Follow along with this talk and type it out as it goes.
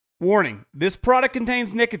Warning, this product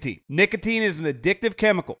contains nicotine. Nicotine is an addictive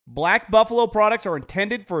chemical. Black Buffalo products are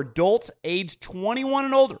intended for adults aged 21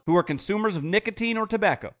 and older who are consumers of nicotine or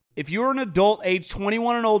tobacco. If you're an adult aged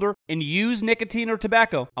 21 and older and use nicotine or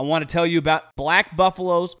tobacco, I want to tell you about Black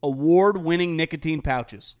Buffalo's award-winning nicotine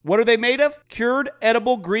pouches. What are they made of? Cured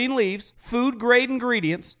edible green leaves, food-grade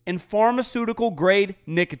ingredients, and pharmaceutical-grade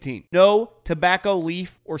nicotine. No tobacco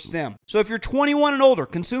leaf or stem. So if you're 21 and older,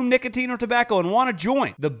 consume nicotine or tobacco, and want to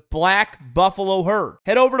join the Black Buffalo herd,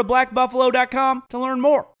 head over to blackbuffalo.com to learn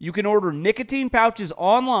more. You can order nicotine pouches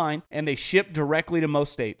online, and they ship directly to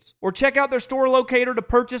most states. Or check out their store locator to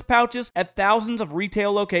purchase pouches at thousands of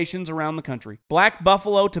retail locations around the country. Black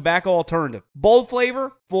Buffalo Tobacco Alternative. Bold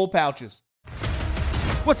flavor, full pouches.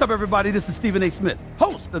 What's up, everybody? This is Stephen A. Smith,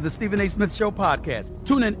 host of the Stephen A. Smith Show podcast.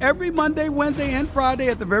 Tune in every Monday, Wednesday, and Friday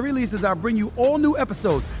at the very least as I bring you all new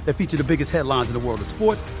episodes that feature the biggest headlines in the world of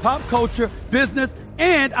sports, pop culture, business,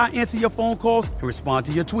 and I answer your phone calls and respond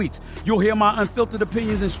to your tweets. You'll hear my unfiltered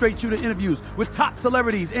opinions and straight-shooter interviews with top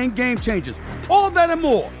celebrities and game changers. All that and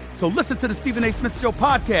more. So listen to the Stephen A. Smith Show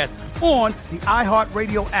podcast on the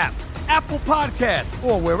iHeartRadio app, Apple Podcasts,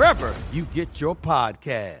 or wherever you get your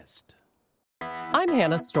podcast. I'm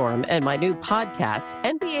Hannah Storm, and my new podcast,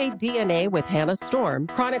 NBA DNA with Hannah Storm,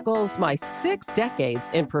 chronicles my 6 decades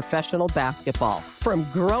in professional basketball. From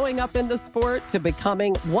growing up in the sport to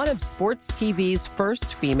becoming one of sports TV's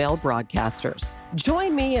first female broadcasters.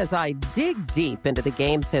 Join me as I dig deep into the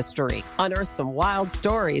game's history, unearth some wild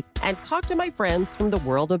stories, and talk to my friends from the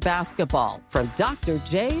world of basketball, from Dr.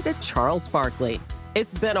 J to Charles Barkley.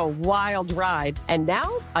 It's been a wild ride, and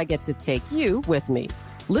now I get to take you with me.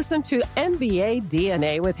 Listen to NBA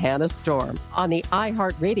DNA with Hannah Storm on the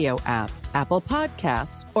iHeartRadio app, Apple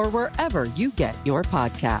Podcasts, or wherever you get your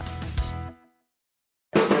podcasts.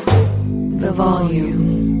 The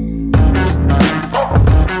volume.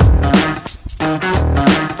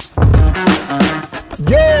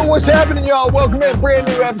 Yo, what's happening, y'all? Welcome in a brand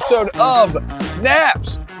new episode of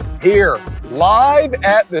Snaps here live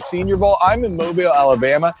at the Senior Bowl. I'm in Mobile,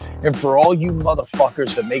 Alabama, and for all you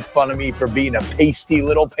motherfuckers that make fun of me for being a pasty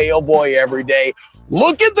little pale boy every day,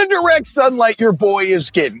 look at the direct sunlight your boy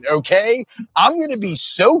is getting, okay? I'm going to be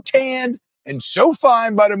so tanned and so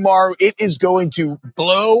fine by tomorrow, it is going to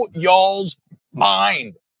blow y'all's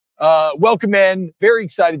mind. Welcome in. Very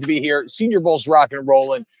excited to be here. Senior Bowl's rocking and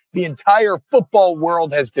rolling. The entire football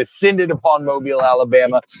world has descended upon Mobile,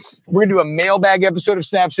 Alabama. We're going to do a mailbag episode of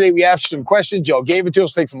Snaps today. We asked some questions. Y'all gave it to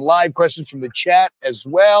us. Take some live questions from the chat as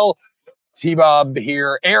well. T-Bob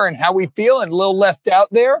here. Aaron, how we feeling? A little left out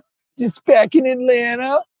there? Just back in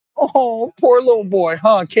Atlanta? Oh, poor little boy,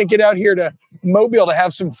 huh? Can't get out here to Mobile to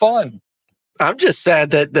have some fun. I'm just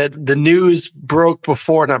sad that the news broke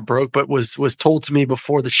before, not broke, but was told to me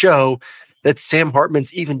before the show that Sam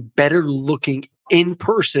Hartman's even better looking in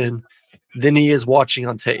person than he is watching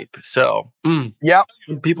on tape. So, yeah,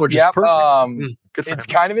 people are just perfect. Good for it's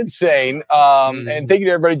him. kind of insane. And thank you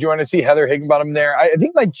to everybody joining us. See Heather Higginbottom there. I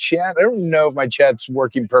think my chat, I don't know if my chat's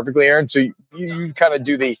working perfectly, Aaron. So you kind of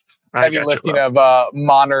do the heavy lifting of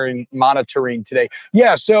monitoring today.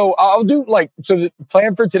 Yeah. So I'll do the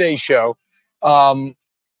plan for today's show. I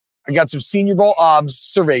got some Senior Bowl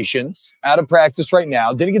observations out of practice right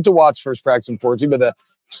now. Didn't get to watch first practice, unfortunately, but the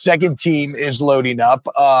second team is loading up.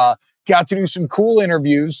 Got to do some cool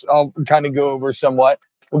interviews. I'll kind of go over somewhat.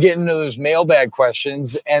 We'll get into those mailbag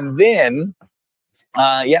questions. And then,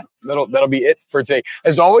 that'll be it for today.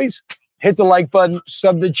 As always, hit the like button,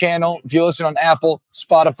 sub the channel. If you listen on Apple,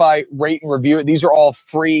 Spotify, rate and review it. These are all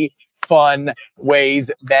free, fun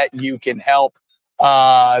ways that you can help.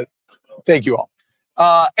 Thank you all.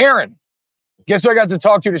 Aaron, guess who I got to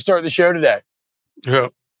talk to start the show today? Yeah.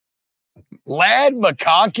 Ladd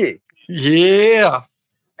McConkey. Yeah.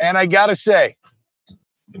 And I got to say,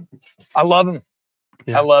 I love him.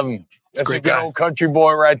 Yeah. I love him. That's a good guy. Old country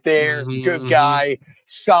boy right there. Good guy.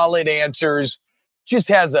 Solid answers. Just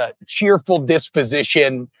has a cheerful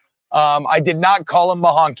disposition. I did not call him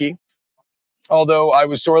Mahonky, although I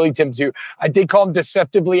was sorely tempted to. I did call him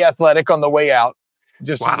deceptively athletic on the way out.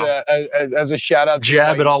 Just as a shout out.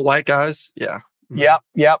 Jab at all white guys. Yeah. Yeah.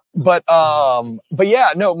 But yeah,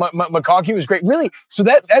 no, McConkey was great. Really. So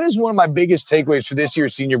that is one of my biggest takeaways for this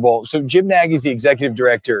year's Senior Bowl. So Jim Nagy's the executive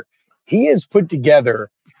director. He has put together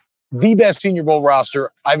the best Senior Bowl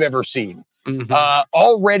roster I've ever seen.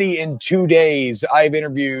 Already in 2 days, I've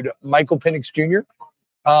interviewed Michael Penix Jr.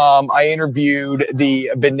 I interviewed the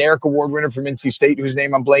Bednarik Award winner from NC State, whose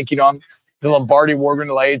name I'm blanking on. The Lombardi Award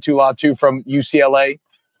winner, Latu from UCLA.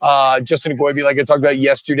 Justin Agoibe, like I talked about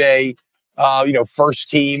yesterday. First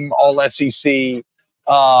team, all SEC.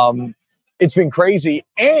 It's been crazy.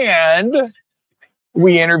 And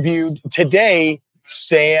we interviewed today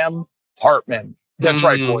Sam Hartman. That's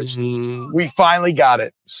right, boys. We finally got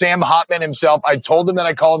it. Sam Hartman himself. I told him that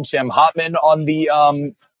I call him Sam Hartman on the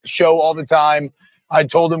show all the time. I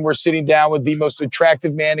told him we're sitting down with the most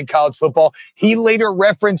attractive man in college football. He later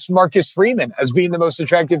referenced Marcus Freeman as being the most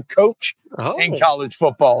attractive coach in college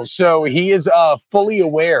football. So he is fully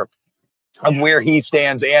aware of where he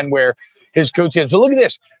stands and where his coach is. So look at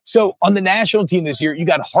this. So on the national team this year, you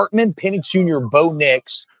got Hartman, Penix Jr., Bo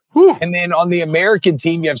Nix. Whew. And then on the American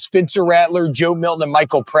team, you have Spencer Rattler, Joe Milton, and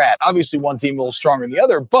Michael Pratt. Obviously, one team a little stronger than the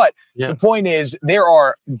other. But the point is, there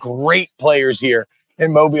are great players here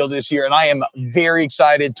in Mobile this year. And I am very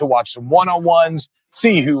excited to watch some one-on-ones,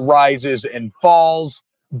 see who rises and falls.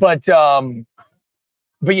 But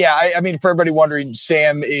yeah, I mean, for everybody wondering,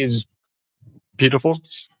 Sam is beautiful,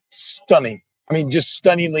 stunning. I mean, just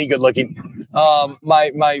stunningly good looking.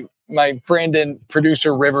 My friend and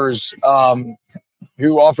producer Rivers,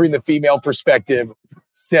 who offering the female perspective,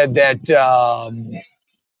 said that.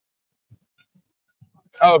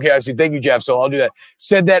 Okay, I see. Thank you, Jeff. So I'll do that.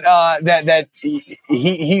 Said that that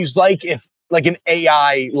he's like an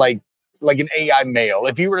AI like an AI male.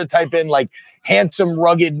 If you were to type in like handsome,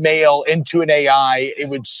 rugged male into an AI, it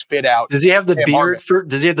would spit out. Does he have the beard?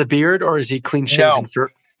 Does he have the beard, or is he clean shaven? No.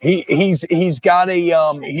 He's got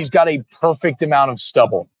a perfect amount of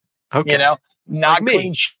stubble. Okay. You know, not like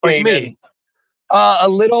clean shaven. Like me. A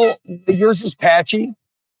little. Yours is patchy.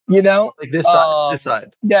 You know, like this side. This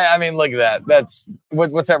side. Yeah, I mean, look at that. That's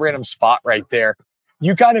what's that random spot right there?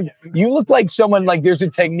 You look like someone like there's a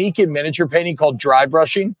technique in miniature painting called dry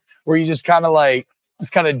brushing, where you just kind of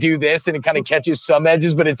do this and it kind of catches some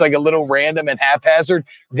edges, but it's like a little random and haphazard.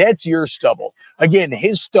 That's your stubble. Again,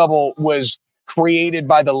 his stubble was created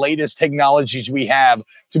by the latest technologies we have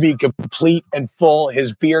to be complete and full.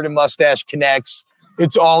 His beard and mustache connects.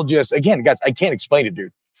 It's all just, again, guys, I can't explain it,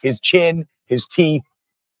 dude. His chin, his teeth,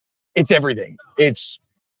 it's everything. It's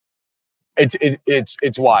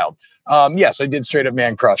wild. Yes, I did straight up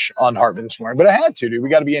man crush on Hartman this morning, but I had to, dude. We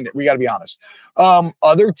got to be in it. We got to be honest.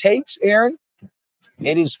 Other takes, Aaron,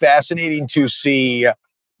 it is fascinating to see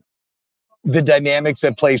the dynamics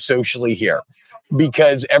that play socially here,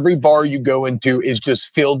 because every bar you go into is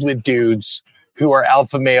just filled with dudes who are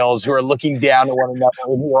alpha males, who are looking down at one another,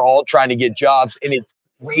 who are all trying to get jobs. And it's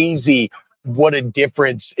crazy what a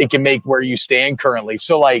difference it can make where you stand currently.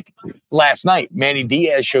 So like last night, Manny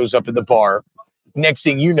Diaz shows up at the bar. Next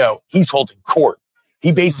thing you know, he's holding court.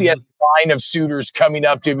 He basically had a line of suitors coming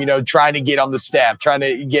up to him, you know, trying to get on the staff, trying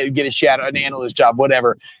to get a shadow, an analyst job,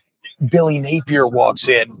 whatever. Billy Napier walks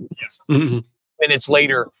in. Mm-hmm. Minutes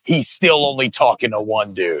later, he's still only talking to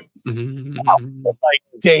one dude. Mm-hmm. Wow. Like,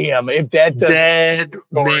 damn, if that dead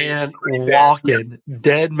man walking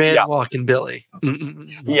Billy.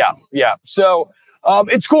 Mm-hmm. Yeah. So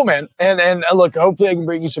it's cool, man. And look, hopefully I can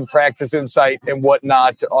bring you some practice insight and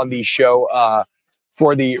whatnot on the show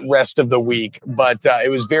for the rest of the week. But it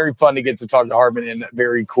was very fun to get to talk to Hartman, and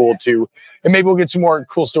very cool too. And maybe we'll get some more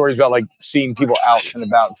cool stories about like seeing people out and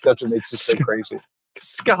about. That's what makes this so crazy.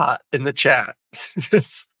 Scott in the chat.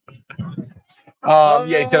 Yeah,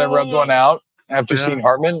 he said I rubbed one out after seeing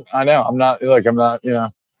Hartman. I know. I'm not, you know.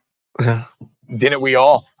 Yeah. Didn't we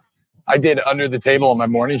all? I did Under the Table on my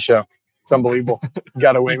morning show. It's unbelievable.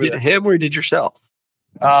 Got away with it. Did him or did yourself?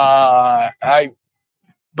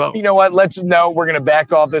 Both. You know what? We're going to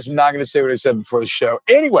back off this. I'm not going to say what I said before the show.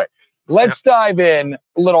 Anyway, let's dive in.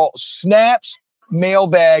 A little Snaps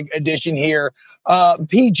mailbag edition here.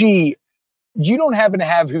 PG, you don't happen to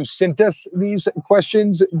have who sent us these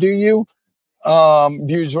questions, do you?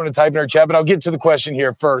 Viewers want to type in our chat, but I'll get to the question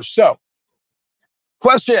here first. So,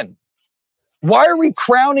 question. Why are we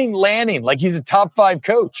crowning Lanning like he's a top 5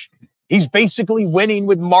 coach? He's basically winning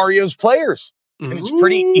with Mario's players. And it's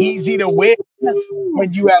pretty easy to win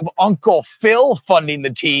when you have Uncle Phil funding the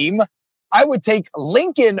team. I would take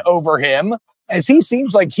Lincoln over him, as he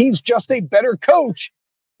seems like he's just a better coach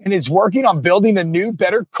and is working on building a new,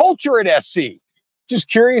 better culture at SC. Just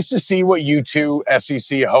curious to see what you two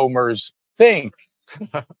SEC homers think.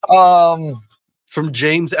 It's from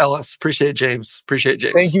James Ellis. Appreciate James.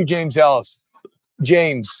 Thank you, James Ellis.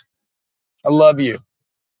 James, I love you.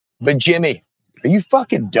 But Jimmy, are you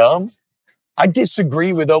fucking dumb? I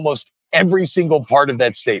disagree with almost every single part of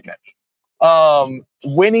that statement.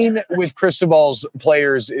 Winning with Cristobal's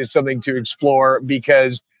players is something to explore,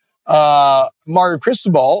 because Mario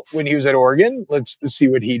Cristobal, when he was at Oregon, let's see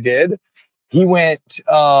what he did. He went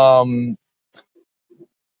 9-4,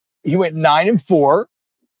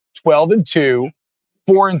 12-2,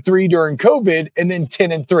 4-3 during COVID, and then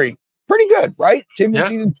 10-3. Pretty good, right? 10-win Yeah.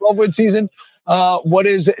 season, 12-win season. What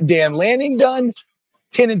has Dan Lanning done?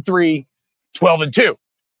 10-3, 12-2.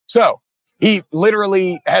 So he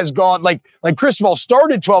literally has gone like Cristobal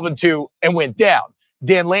started 12-2 and went down.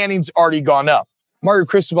 Dan Lanning's already gone up. Mario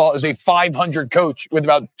Cristobal is a 500 coach with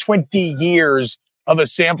about 20 years of a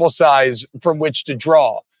sample size from which to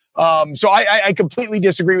draw. So I completely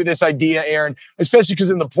disagree with this idea, Aaron, especially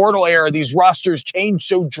because in the portal era, these rosters change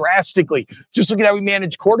so drastically. Just look at how we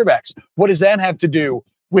manage quarterbacks. What does that have to do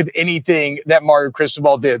with anything that Mario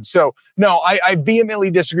Cristobal did? So, no, I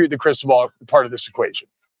vehemently disagree with the Cristobal part of this equation.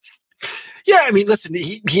 Yeah, I mean, listen,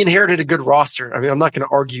 he inherited a good roster. I mean, I'm not going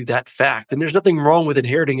to argue that fact. And there's nothing wrong with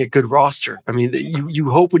inheriting a good roster. I mean, you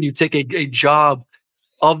hope when you take a job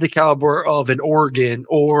of the caliber of an Oregon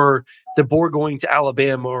or the board going to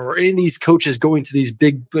Alabama or any of these coaches going to these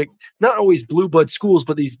big, not always blue blood schools,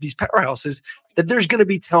 but these powerhouses, that there's going to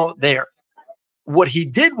be talent there. What he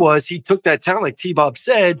did was he took that talent, like T-Bob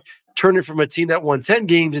said, turned it from a team that won 10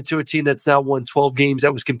 games into a team that's now won 12 games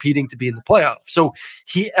that was competing to be in the playoffs. So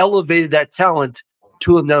he elevated that talent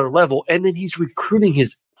to another level, and then he's recruiting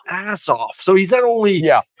his ass off. So he's not only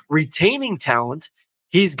retaining talent,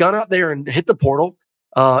 he's gone out there and hit the portal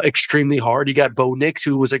extremely hard. He got Bo Nix,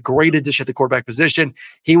 who was a great addition at the quarterback position.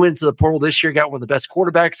 He went into the portal this year, got one of the best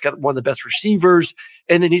quarterbacks, got one of the best receivers,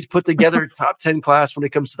 and then he's put together top 10 class when it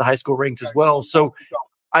comes to the high school ranks as well. So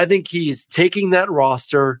I think he's taking that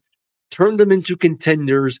roster, turned them into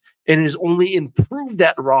contenders, and has only improved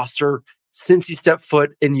that roster since he stepped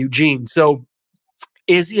foot in Eugene. So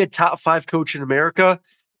is he a top 5 coach in America?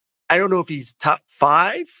 I don't know if he's top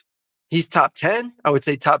 5. He's top 10. I would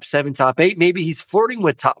say top 7, top 8. Maybe he's flirting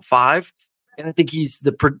with top 5. And I think he's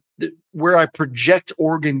where I project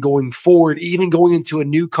Oregon going forward, even going into a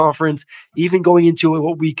new conference, even going into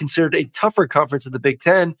what we considered a tougher conference in the Big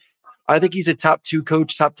Ten. I think he's a top 2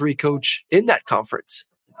 coach, top 3 coach in that conference.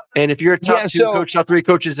 And if you're a top 2 coach, top 3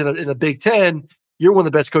 coaches in the Big Ten, you're one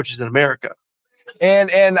of the best coaches in America.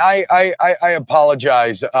 And I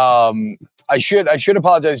apologize. I should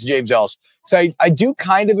apologize to James Ellis. So I do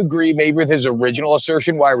kind of agree maybe with his original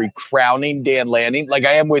assertion. Why are we crowning Dan Lanning? Like,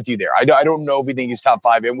 I am with you there. I don't know if we think he's top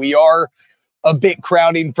 5, and we are a bit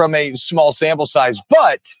crowning from a small sample size.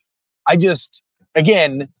 But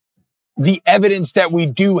again, the evidence that we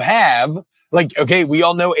do have, like, okay, we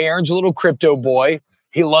all know Aaron's a little crypto boy.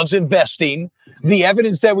 He loves investing. The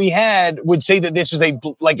evidence that we had would say that this is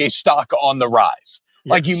a stock on the rise.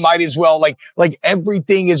 Yes. Like, you might as well, like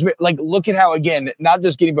everything is like, look at how, again, not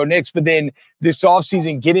just getting Bo Nix, but then this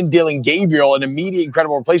offseason, getting Dylan Gabriel, an immediate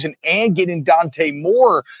incredible replacement, and getting Dante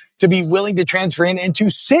Moore to be willing to transfer in and to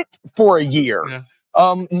sit for a year.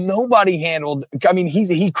 Yeah. Nobody handled, I mean,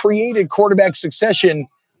 he created quarterback succession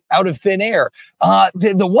out of thin air.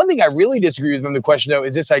 The one thing I really disagree with from the question, though,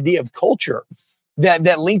 is this idea of culture.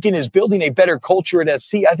 That Lincoln is building a better culture at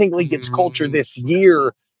SC. I think Lincoln's culture this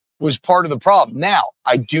year was part of the problem. Now,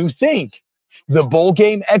 I do think the bowl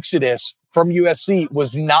game exodus from USC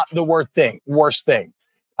was not the worst thing.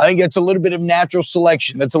 I think that's a little bit of natural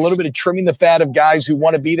selection. That's a little bit of trimming the fat of guys who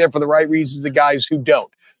want to be there for the right reasons, the guys who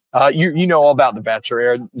don't. You know all about the Bachelor,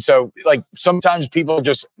 Aaron. So, like, sometimes people are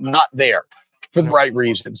just not there for the right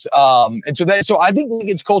reasons. And so I think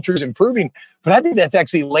Lincoln's culture is improving, but I think that's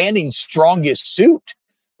actually Lanning's strongest suit,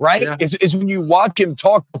 right? Yeah. Is when you watch him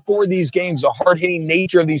talk before these games, the hard-hitting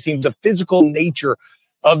nature of these teams, the physical nature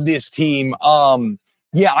of this team.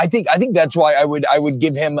 Yeah, I think that's why I would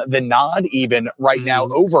give him the nod even right now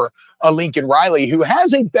over a Lincoln Riley, who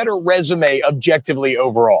has a better resume objectively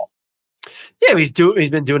overall. Yeah, he's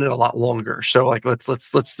been doing it a lot longer. So, like,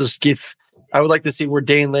 let's just give. I would like to see where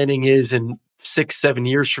Dan Lanning is in 6-7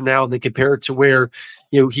 years from now, and they compare it to where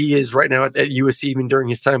he is right now at USC, even during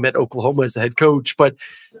his time at Oklahoma as the head coach. But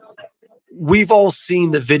we've all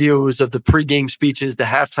seen the videos of the pregame speeches, the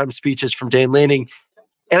halftime speeches from Dan Lanning,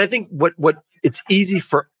 and I think what it's easy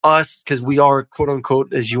for us, because we are, quote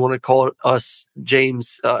unquote, as you want to call it, us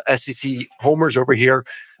James SEC homers over here.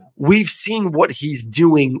 We've seen what he's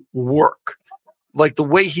doing work. Like, the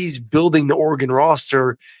way he's building the Oregon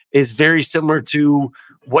roster is very similar to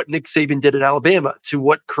what Nick Saban did at Alabama, to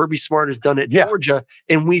what Kirby Smart has done at Georgia.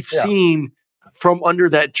 And we've seen from under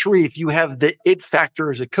that tree, if you have the it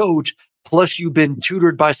factor as a coach, plus you've been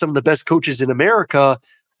tutored by some of the best coaches in America,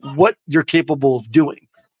 what you're capable of doing.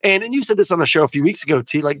 And you said this on a show a few weeks ago,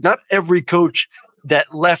 T, like, not every coach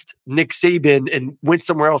that left Nick Saban and went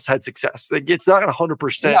somewhere else had success. Like, it's not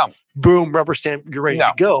 100% boom, rubber stamp, you're ready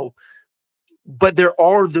to go. But there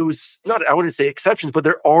are those, I wouldn't say exceptions, but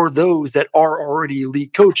there are those that are already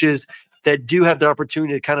elite coaches that do have the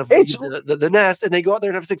opportunity to kind of leave the nest, and they go out there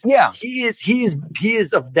and have 6. Yeah, he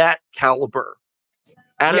is of that caliber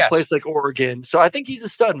at a place like Oregon. So I think he's a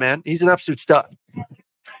stud, man. He's an absolute stud.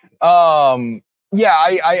 Yeah,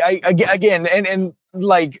 I again, and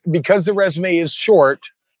like, because the resume is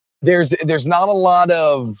short, there's not a lot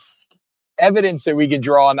of evidence that we can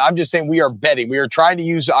draw on. I'm just saying we are betting. We are trying to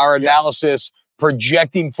use our analysis,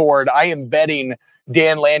 projecting forward. I am betting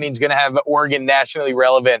Dan Lanning's going to have Oregon nationally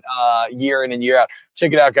relevant year in and year out.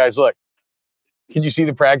 Check it out, guys. Look, can you see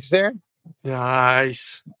the practice there?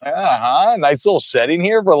 Nice. Nice little setting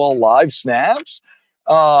here for a little live snaps.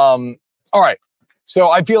 All right. So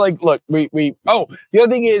I feel like, look, the other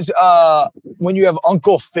thing is when you have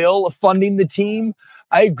Uncle Phil funding the team,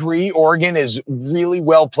 I agree Oregon is really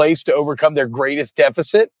well placed to overcome their greatest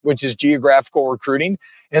deficit, which is geographical recruiting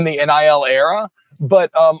in the NIL era.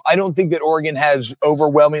 But I don't think that Oregon has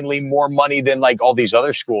overwhelmingly more money than like all these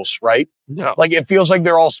other schools, right? No. Like, it feels like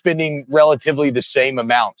they're all spending relatively the same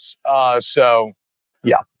amounts. So,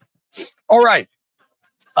 yeah. All right.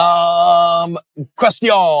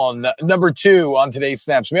 Question number 2 on today's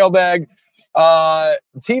Snaps mailbag.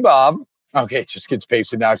 T-Bob. Okay, it just gets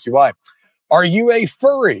pasted now. I see why. Are you a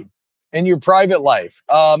furry in your private life?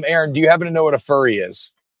 Aaron, do you happen to know what a furry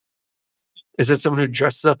is? Is it someone who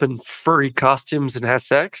dresses up in furry costumes and has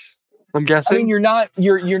sex? I'm guessing. I mean, you're not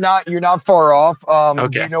far off. Okay.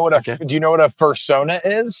 Do you know what a fursona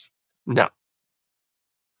is? No.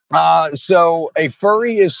 So a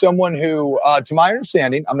furry is someone who, to my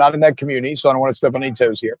understanding, I'm not in that community, so I don't want to step on any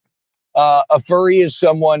toes here. A furry is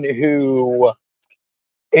someone who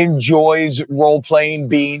enjoys role playing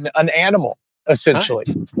being an animal, essentially,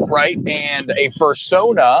 right? And a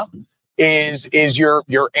fursona is your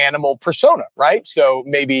animal persona, right? So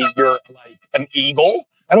maybe you're like an eagle.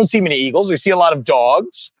 I don't see many eagles. I see a lot of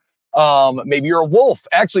dogs. Maybe you're a wolf.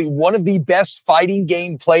 Actually, one of the best fighting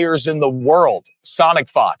game players in the world, Sonic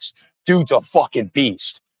Fox. Dude's a fucking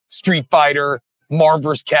beast. Street Fighter,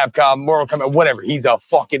 Marvel vs. Capcom, Mortal Kombat, whatever. He's a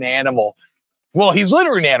fucking animal. Well, he's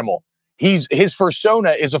literally an animal. His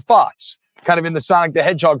persona is a fox, kind of in the Sonic the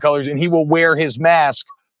Hedgehog colors, and he will wear his mask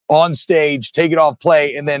on stage, take it off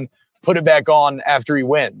play, and then put it back on after he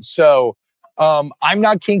wins. So I'm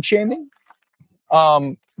not kink shaming.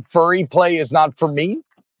 Furry play is not for me.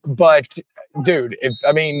 But dude,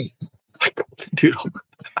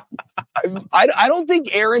 I don't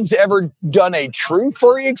think Aaron's ever done a true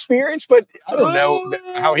furry experience, but I don't know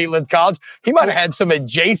how he lived college. He might have had some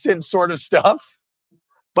adjacent sort of stuff.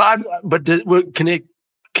 But can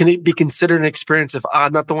it be considered an experience if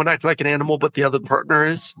I'm not the one acting like an animal, but the other partner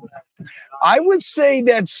is? I would say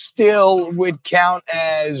that still would count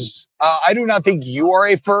as. I do not think you are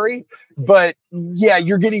a furry, but yeah,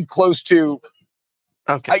 you're getting close to.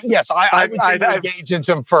 Okay. Yes, I would say engage in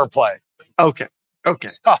some fur play. Okay.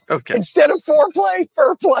 Okay. Instead of foreplay,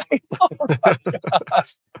 fur play. Oh my God.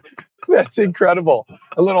 That's incredible.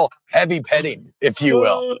 A little heavy petting, if you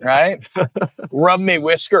will, right? Rub me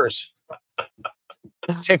whiskers.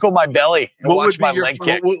 Tickle my belly and watch my leg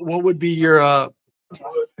kick. What would be your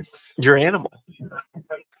animal?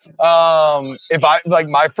 If I like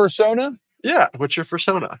my fursona? Yeah, what's your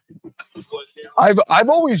fursona? I've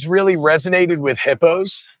always really resonated with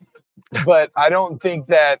hippos, but I don't think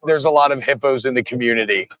that there's a lot of hippos in the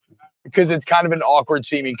community because it's kind of an awkward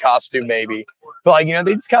seeming costume, maybe. But like,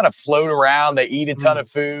 they just kind of float around. They eat a ton of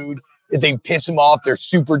food. If they piss them off, they're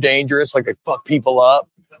super dangerous. Like, they fuck people up.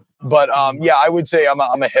 But yeah, I would say I'm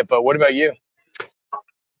a hippo. What about you?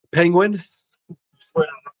 Penguin.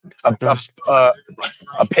 A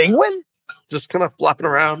penguin? Just kind of flopping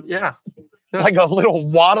around. Yeah. Like a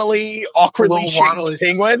little waddly, awkwardly shaped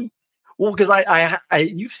penguin. Well, because I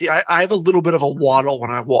have a little bit of a waddle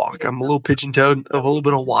when I walk. I'm a little pigeon-toed, a little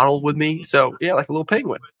bit of waddle with me. So yeah, like a little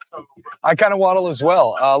penguin. I kind of waddle as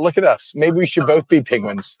well. Look at us. Maybe we should both be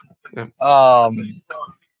penguins. Yeah.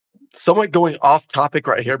 Somewhat going off topic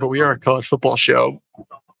right here, but we are a college football show.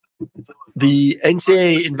 The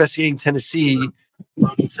NCAA investigating Tennessee.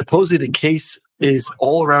 Supposedly the case is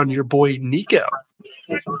all around your boy Nico.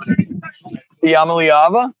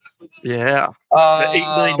 Yamaliava? Yeah. The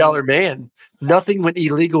 $8 million man. Nothing went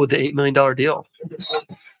illegal with the $8 million deal.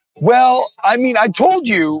 Well, I mean, I told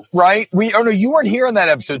you, right? You weren't here on that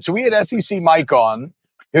episode. So we had SEC Mike on,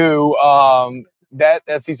 who that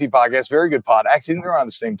SEC podcast, very good pod. Actually, they're on at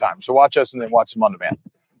the same time. So watch us and then watch them on demand.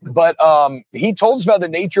 But he told us about the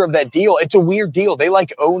nature of that deal. It's a weird deal. They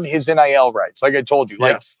own his NIL rights. Like I told you,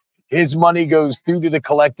 yes. His money goes through to the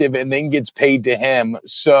collective and then gets paid to him.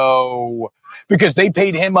 So because they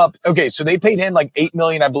paid him up. Okay. So they paid him like $8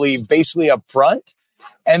 million, I believe, basically up front.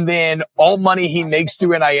 And then all money he makes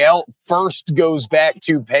through NIL first goes back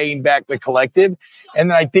to paying back the collective.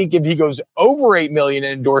 And then I think if he goes over 8 million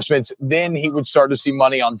in endorsements, then he would start to see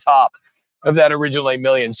money on top of that original 8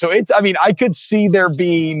 million. So I could see there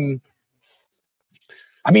being,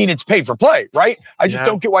 it's pay for play, right? I just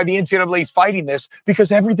don't get why the NCAA is fighting this,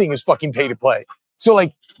 because everything is fucking pay to play. So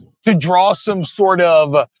like to draw some sort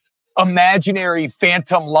of imaginary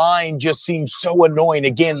phantom line just seems so annoying.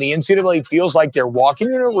 Again, the NCAA feels like they're walking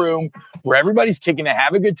in a room where everybody's kicking to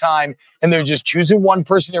have a good time, and they're just choosing one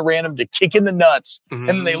person at random to kick in the nuts, and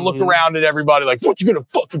then they look around at everybody like, "What you gonna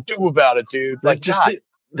fucking do about it, dude?" Like, just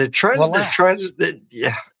they're trying to,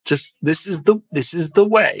 just this is the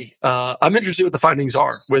way. I'm interested what the findings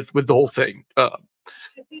are with the whole thing.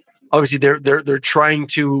 Obviously, they're trying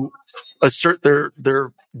to assert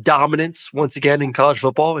their dominance once again in college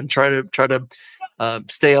football and try to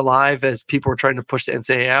stay alive as people are trying to push the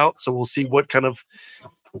NCAA out. So we'll see what kind of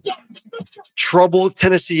trouble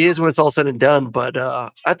Tennessee is when it's all said and done. But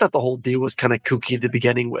I thought the whole deal was kind of kooky to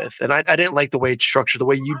beginning with, and I didn't like the way it's structured, the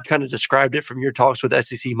way you kind of described it from your talks with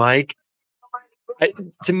SEC Mike.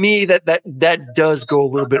 To me, that does go a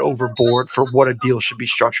little bit overboard for what a deal should be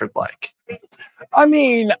structured like.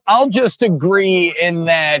 I'll just agree in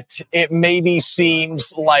that it maybe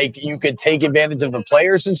seems like you could take advantage of the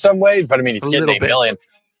players in some way, but it's getting 8 million.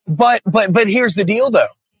 But here's the deal, though.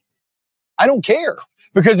 I don't care,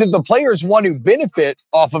 because if the players want to benefit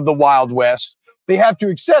off of the Wild West, they have to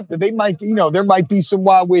accept that they might, there might be some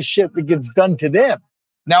Wild West shit that gets done to them.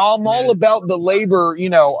 Now, I'm all about the labor,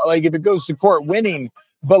 like if it goes to court, winning,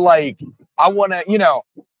 but like I want to,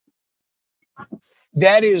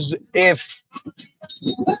 that is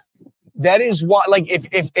what, like,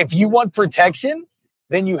 if you want protection,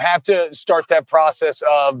 then you have to start that process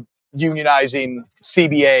of unionizing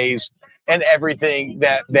CBAs and everything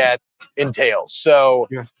that entails. So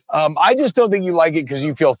I just don't think you like it because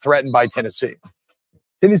you feel threatened by Tennessee.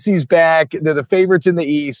 Tennessee's back. They're the favorites in the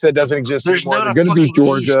East. That doesn't exist anymore. They're going to beat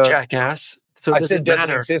Georgia. East, jackass. So I said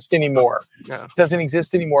doesn't exist anymore. Yeah. Doesn't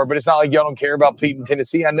exist anymore, but it's not like y'all don't care about beating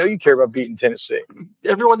Tennessee. I know you care about beating Tennessee.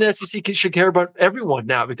 Everyone in the SEC should care about everyone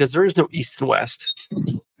now, because there is no East and West.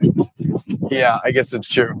 Yeah, I guess it's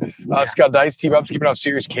true. Scott Dice, T-Bob's keeping off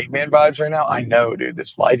serious caveman vibes right now. I know, dude.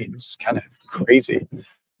 This lighting is kind of crazy.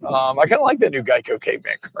 I kind of like that new Geico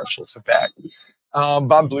caveman commercial. It's back.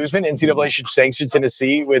 Bob Bluesman, NCAA should sanction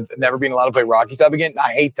Tennessee with never being allowed to play Rocky Top again.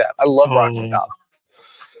 I hate that. I love Rocky Top.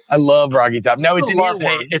 I love Rocky Top. No, it's a love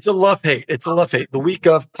hate. It's a love hate. It's a love hate. The week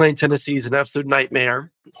of playing Tennessee is an absolute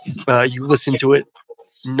nightmare. You listen to it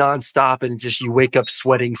nonstop and just you wake up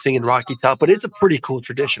sweating, singing Rocky Top. But it's a pretty cool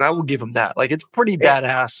tradition. I will give them that. Like, it's pretty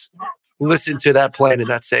badass. Listen to that playing in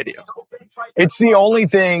that stadium. It's the only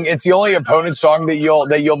thing. It's the only opponent song that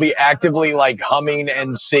you'll be actively like humming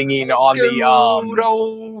and singing on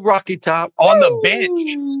the Rocky Top on the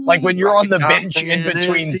bench. Like when you're on the bench in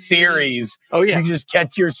between series. Oh yeah, you just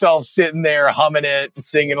catch yourself sitting there humming it,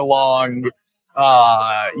 singing along.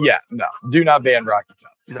 No, do not ban Rocky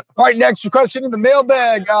Top. No. All right, next question in the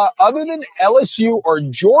mailbag. Other than LSU or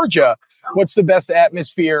Georgia, what's the best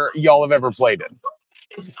atmosphere y'all have ever played in?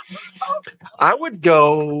 I would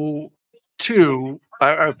go two.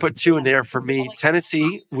 I would put two in there for me.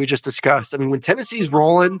 Tennessee, we just discussed. I mean, when Tennessee's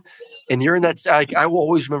rolling and you're in that, I will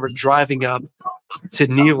always remember driving up to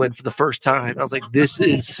Neyland for the first time. I was like, this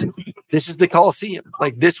is the Coliseum.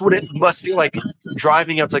 Like, this would it must feel like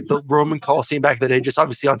driving up to like the Roman Coliseum back in the day, just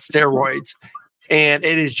obviously on steroids. And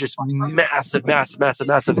it is just massive, massive, massive,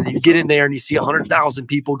 massive. And you get in there and you see 100,000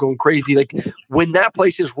 people going crazy. Like, when that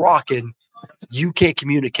place is rocking, you can't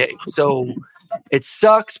communicate. So it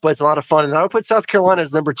sucks, but it's a lot of fun. And I would put South Carolina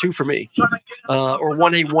as number 2 for me, or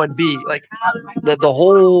 1A, 1B. Like the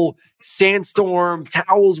whole sandstorm,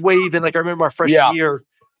 towels waving. Like, I remember my freshman year,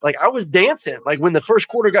 like I was dancing. Like when the first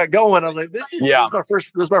quarter got going, I was like, this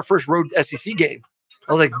was my first road SEC game.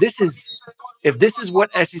 I was like, if this is what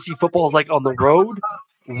SEC football is like on the road,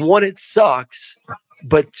 1, it sucks,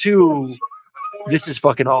 but 2, this is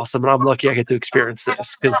fucking awesome, and I'm lucky I get to experience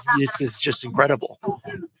this because this is just incredible.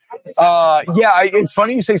 It's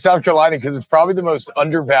funny you say South Carolina because it's probably the most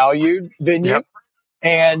undervalued venue. Yep.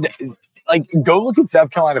 And like, go look at South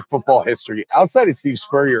Carolina football history. Outside of Steve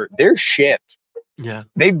Spurrier, they're shit. Yeah,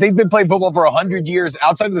 they've been playing football for 100 years.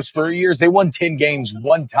 Outside of the Spurrier years, they won 10 games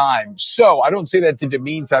one time. So I don't say that to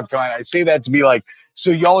demean South Carolina. I say that to be like,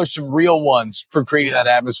 so y'all are some real ones for creating that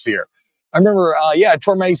atmosphere. I remember, I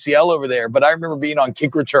tore my ACL over there, but I remember being on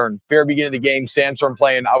kick return, very beginning of the game, sandstorm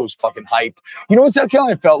playing. I was fucking hyped. You know what South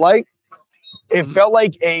Carolina felt like? It felt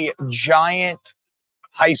like a giant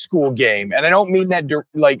high school game. And I don't mean that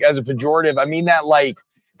like as a pejorative. I mean that like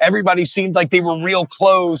everybody seemed like they were real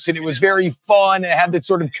close and it was very fun and it had this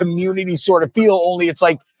sort of community sort of feel, only it's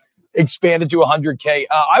like expanded to 100K.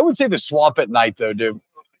 I would say the Swamp at Night, though, dude.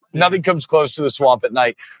 Nothing comes close to the Swamp at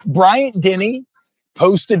Night. Bryant Denny,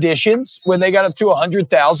 post editions, when they got up to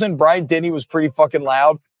 100,000, Bryant Denny was pretty fucking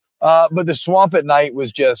loud. But the Swamp at Night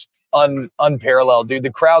was just unparalleled, dude.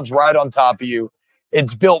 The crowd's right on top of you.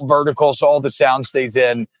 It's built vertical, so all the sound stays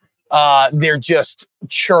in. They're just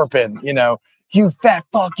chirping, you know, you fat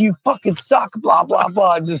fuck, you fucking suck, blah, blah,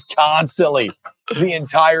 blah, just constantly the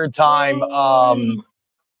entire time.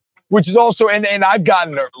 Which is also, and I've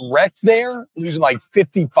gotten wrecked there, losing like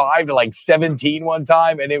 55 to like 17 one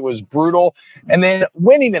time, and it was brutal. And then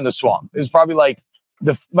winning in the Swamp is probably like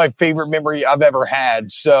my favorite memory I've ever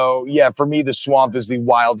had. So yeah, for me, the Swamp is the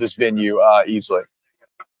wildest venue, easily.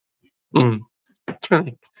 All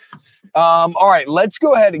right, let's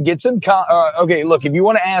go ahead and get some. Okay, look, if you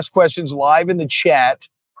want to ask questions live in the chat,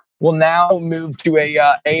 we'll now move to a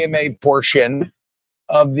AMA portion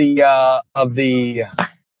of the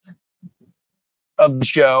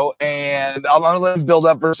show, and I'm gonna let it build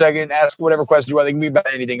up for a second. Ask whatever questions you want. They can be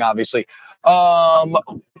about anything, obviously. I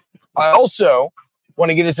also want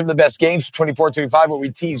to get into some of the best games for 24-25, what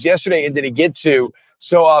we teased yesterday and didn't get to.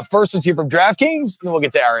 So first, let's hear from DraftKings, then we'll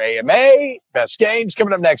get to our AMA best games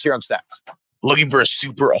coming up next here on Snaps. Looking for a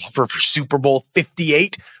super offer for Super Bowl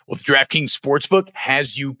 58? Well, the DraftKings Sportsbook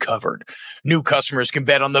has you covered. New customers can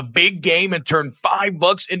bet on the big game and turn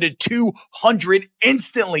 $5 into $200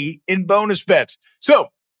 instantly in bonus bets. So,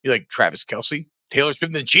 you like Travis Kelce, Taylor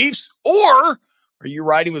Swift and the Chiefs? Or are you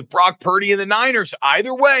riding with Brock Purdy and the Niners?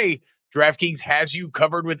 Either way, DraftKings has you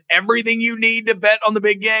covered with everything you need to bet on the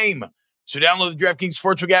big game. So download the DraftKings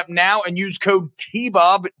Sportsbook app now and use code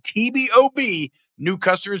TBOB, TBOB. New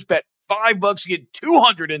customers bet $5 to get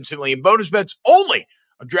 $200 instantly in bonus bets only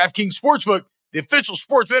on DraftKings Sportsbook, the official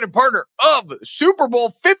sports betting partner of Super Bowl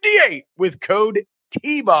 58 with code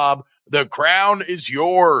TBOB. The crown is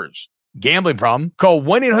yours. Gambling problem? Call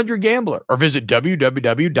 1-800-GAMBLER or visit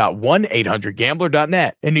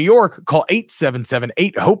www.1800gambler.net. In New York, call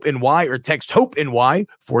 877-8-HOPE-NY or text HOPE-NY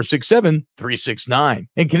 467-369.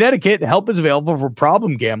 In Connecticut, help is available for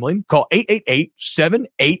problem gambling. Call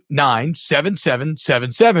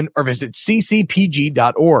 888-789-7777 or visit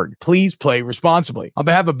ccpg.org. Please play responsibly. On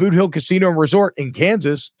behalf of Boot Hill Casino and Resort in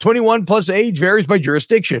Kansas, 21 plus age varies by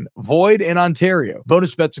jurisdiction. Void in Ontario.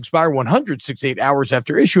 Bonus bets expire 168 hours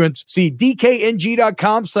after issuance. See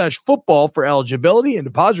DKNG.com/football for eligibility and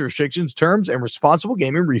deposit restrictions, terms, and responsible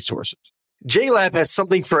gaming resources. JLab has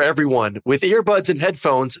something for everyone with earbuds and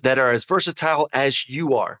headphones that are as versatile as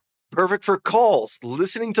you are. Perfect for calls,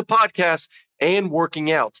 listening to podcasts, and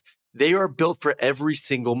working out. They are built for every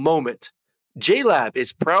single moment. JLab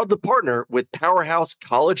is proud to partner with Powerhouse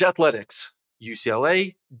College Athletics,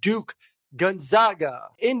 UCLA, Duke, Gonzaga,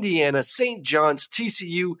 Indiana, St. John's,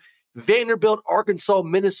 TCU, Vanderbilt, Arkansas,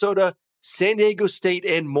 Minnesota, San Diego State,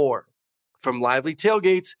 and more. From lively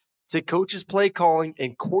tailgates to coaches' play calling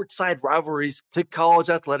and courtside rivalries to college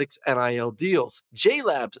athletics NIL deals,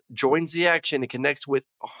 JLab joins the action and connects with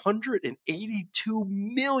 182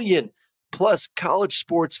 million plus college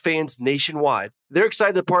sports fans nationwide. They're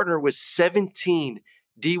excited to partner with 17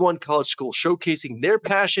 D1 college schools, showcasing their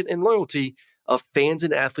passion and loyalty of fans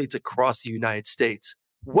and athletes across the United States.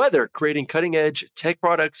 Whether creating cutting-edge tech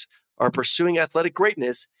products or pursuing athletic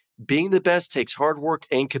greatness, being the best takes hard work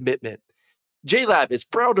and commitment. JLab is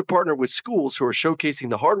proud to partner with schools who are showcasing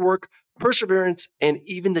the hard work, perseverance, and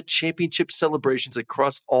even the championship celebrations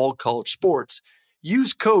across all college sports.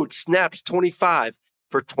 Use code SNAPS25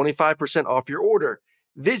 for 25% off your order.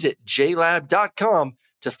 Visit JLab.com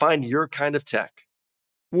to find your kind of tech.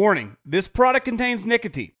 Warning, this product contains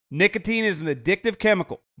nicotine. Nicotine is an addictive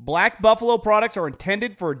chemical. Black Buffalo products are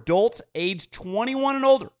intended for adults aged 21 and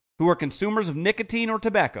older who are consumers of nicotine or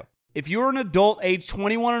tobacco. If you're an adult aged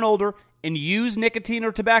 21 and older and use nicotine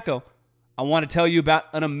or tobacco, I want to tell you about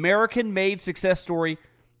an American-made success story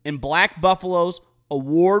in Black Buffalo's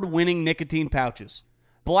award-winning nicotine pouches.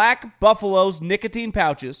 Black Buffalo's nicotine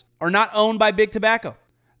pouches are not owned by Big Tobacco.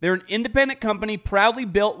 They're an independent company proudly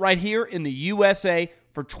built right here in the USA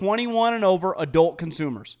for 21 and over adult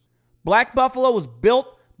consumers. Black Buffalo was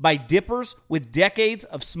built by dippers with decades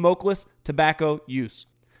of smokeless tobacco use.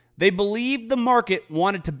 They believed the market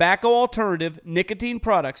wanted tobacco alternative nicotine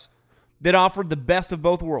products that offered the best of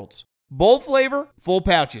both worlds. Bold flavor, full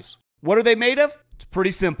pouches. What are they made of? It's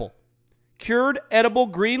pretty simple. Cured edible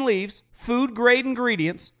green leaves, food-grade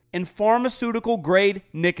ingredients, and pharmaceutical-grade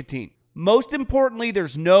nicotine. Most importantly,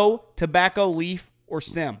 there's no tobacco leaf or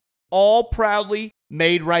stem. All proudly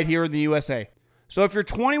made right here in the USA. So if you're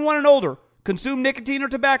 21 and older, consume nicotine or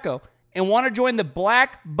tobacco, and want to join the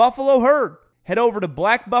Black Buffalo herd, head over to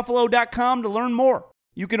blackbuffalo.com to learn more.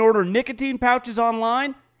 You can order nicotine pouches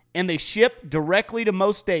online, and they ship directly to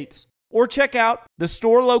most states. Or check out the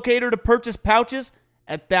store locator to purchase pouches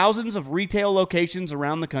at thousands of retail locations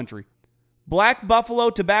around the country. Black Buffalo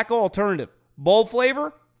Tobacco Alternative. Bold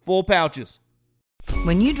flavor, full pouches.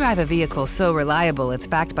 When you drive a vehicle so reliable it's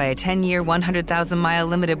backed by a 10-year, 100,000-mile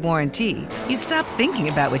limited warranty, you stop thinking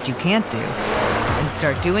about what you can't do and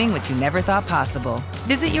start doing what you never thought possible.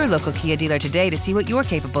 Visit your local Kia dealer today to see what you're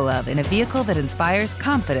capable of in a vehicle that inspires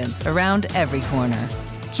confidence around every corner.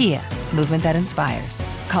 Kia, movement that inspires.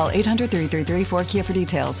 Call 800-333-4KIA for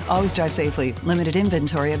details. Always drive safely. Limited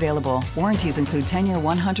inventory available. Warranties include 10-year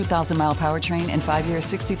 100,000-mile powertrain and 5-year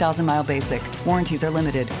 60,000-mile basic. Warranties are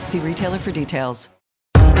limited. See retailer for details.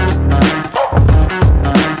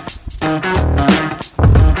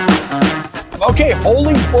 Okay,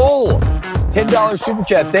 Holy Bull, $10 super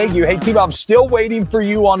chat. Thank you. Hey, T-Bob, still waiting for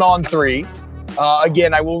you on 3.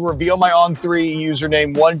 Again, I will reveal my On 3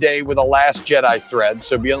 username one day with a Last Jedi thread,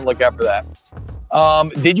 so be on the lookout for that.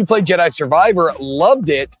 Did you play Jedi Survivor? Loved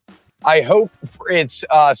it. I hope for its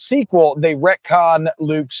sequel, they retcon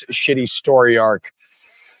Luke's shitty story arc.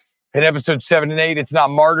 In episode 7 and 8, it's not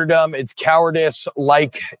martyrdom, it's cowardice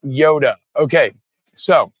like Yoda. Okay,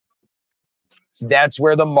 so that's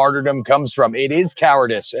where the martyrdom comes from. It is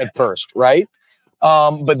cowardice at first, right?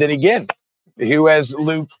 But then again, who has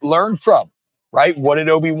Luke learned from? Right? What did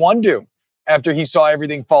Obi-Wan do after he saw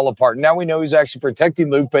everything fall apart? Now we know he's actually protecting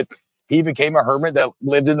Luke, but he became a hermit that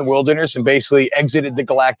lived in the wilderness and basically exited the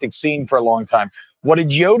galactic scene for a long time. What did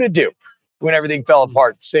Yoda do when everything fell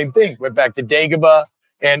apart? Same thing. Went back to Dagobah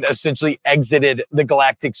and essentially exited the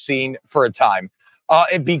galactic scene for a time.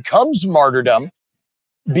 It becomes martyrdom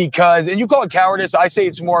because, and you call it cowardice, I say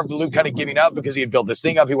it's more of Luke kind of giving up because he had built this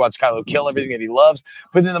thing up. He wants Kylo to kill everything that he loves.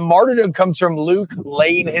 But then the martyrdom comes from Luke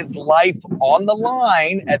laying his life on the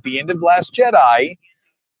line at the end of Last Jedi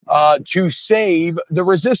to save the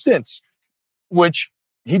Resistance, which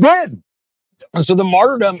he did. And so the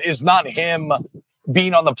martyrdom is not him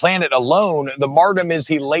being on the planet alone. The martyrdom is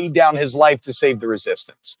he laid down his life to save the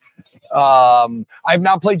Resistance. I've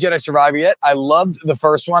not played Jedi Survivor yet. I loved the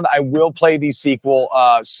first one. I will play the sequel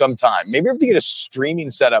sometime. Maybe I have to get a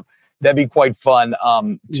streaming setup. That'd be quite fun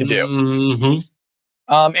to do.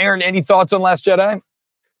 Mm-hmm. Aaron, any thoughts on Last Jedi?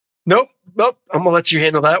 Nope. I'm going to let you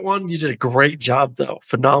handle that one. You did a great job, though.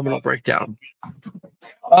 Phenomenal breakdown.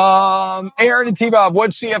 Aaron and T-Bob,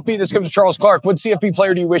 what CFP, this comes to Charles Clark, what CFP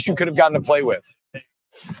player do you wish you could have gotten to play with?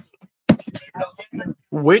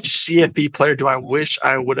 Which CFP player do I wish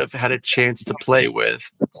I would have had a chance to play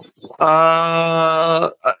with?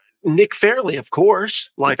 Nick Fairley, of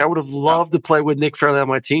course. Like, I would have loved to play with Nick Fairley on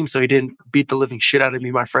my team so he didn't beat the living shit out of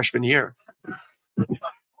me my freshman year.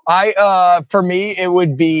 For me, it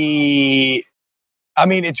would be, I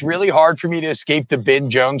mean, it's really hard for me to escape the Ben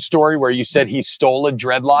Jones story where you said he stole a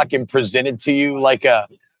dreadlock and presented to you like a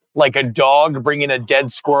dog bringing a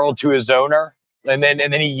dead squirrel to his owner. And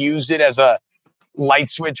then he used it as a light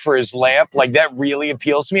switch for his lamp. Like, that really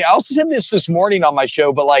appeals to me. I also said this morning on my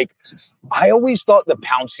show, but like, I always thought the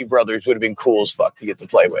Pouncey brothers would have been cool as fuck to get to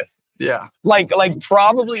play with. Yeah. Like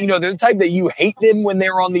probably, you know, they're the type that you hate them when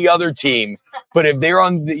they're on the other team, but if they're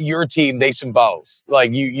on your team, they some balls.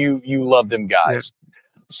 Like you love them guys. Yeah.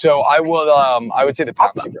 So I would say the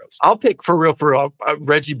Pouncey bros. I'll pick for real,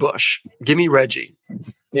 Reggie Bush. Give me Reggie.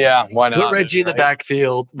 Yeah, why not? Put Reggie in the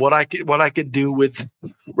backfield. What I could do with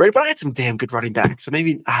Reggie, but I had some damn good running backs. So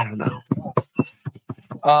maybe I don't know.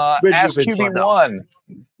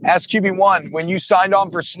 Ask QB1, when you signed on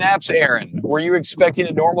for Snaps, Aaron, were you expecting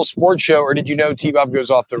a normal sports show or did you know T-Bob goes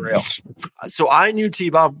off the rails? So I knew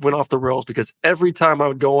T-Bob went off the rails because every time I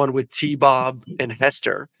would go on with T-Bob and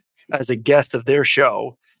Hester as a guest of their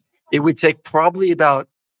show, it would take probably about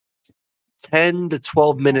 10 to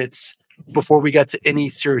 12 minutes before we got to any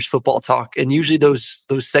serious football talk. And usually those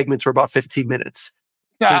segments were about 15 minutes.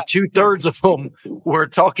 So 2/3 of them were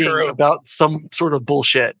talking about some sort of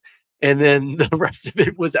bullshit. And then the rest of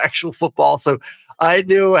it was actual football. So I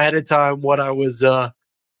knew ahead of time what I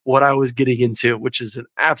was getting into, which is an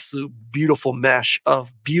absolute beautiful mesh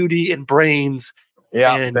of beauty and brains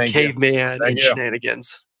and caveman and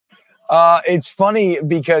shenanigans. It's funny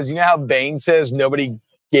because you know how Bane says nobody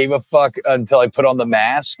gave a fuck until I put on the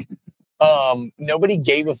mask? Nobody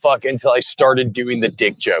gave a fuck until I started doing the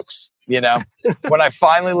dick jokes. You know, when I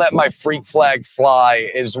finally let my freak flag fly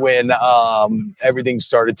is when everything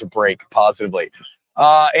started to break positively.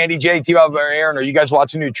 Andy J, T-Bob, Aaron, are you guys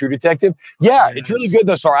watching new True Detective? Yeah, It's really good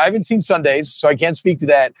thus far. I haven't seen Sundays, so I can't speak to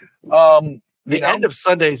that. The end of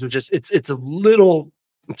Sundays was just it's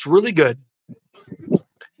really good.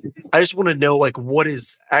 I just want to know like what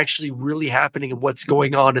is actually really happening and what's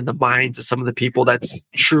going on in the minds of some of the people that's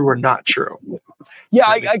true or not true. Yeah,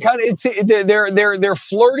 I kind of they're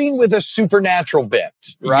flirting with a supernatural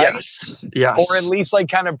bent, right? Yes. Or at least like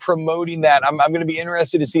kind of promoting that. I'm going to be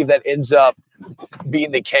interested to see if that ends up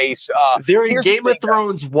being the case. Very Game of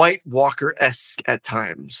Thrones White Walker-esque at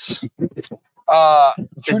times.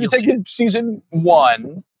 True Detective season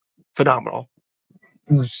 1, phenomenal.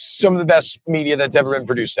 Some of the best media that's ever been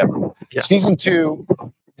produced ever. Yes. Season 2,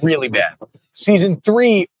 really bad. Season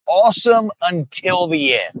 3, awesome until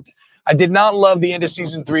the end. I did not love the end of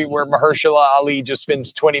season 3 where Mahershala Ali just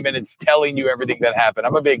spends 20 minutes telling you everything that happened.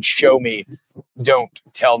 I'm a big show me, don't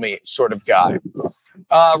tell me sort of guy.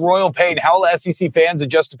 Royal Payne, how will SEC fans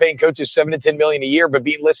adjust to paying coaches $7 to $10 million a year, but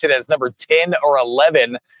being listed as number 10 or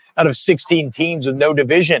 11 out of 16 teams with no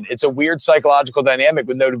division? It's a weird psychological dynamic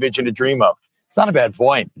with no division to dream of. It's not a bad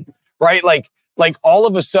point, right? Like all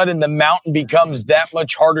of a sudden the mountain becomes that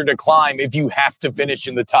much harder to climb if you have to finish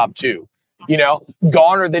in the top 2. You know,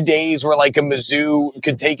 gone are the days where like a Mizzou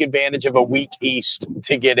could take advantage of a weak East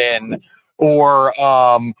to get in, or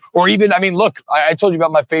even, I mean, look, I told you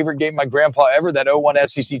about my favorite game, my grandpa ever, that 01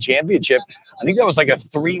 SEC championship. I think that was like a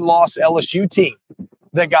 3-loss LSU team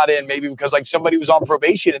that got in, maybe because like somebody was on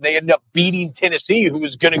probation and they ended up beating Tennessee, who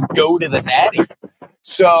was going to go to the Natty.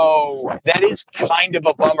 So that is kind of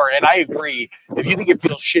a bummer. And I agree. If you think it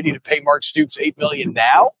feels shitty to pay Mark Stoops $8 million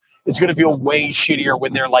now, it's going to feel way shittier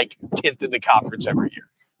when they're like 10th in the conference every year.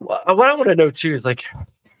 Well, what I want to know too is like,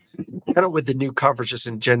 kind of with the new conference just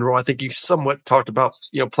in general, I think you somewhat talked about,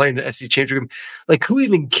 playing the SEC championship game. Like, who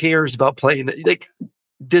even cares about playing? Like,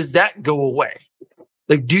 does that go away?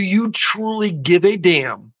 Like, do you truly give a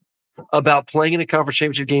damn about playing in a conference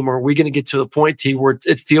championship game, or are we going to get to the point, T, where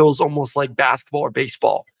it feels almost like basketball or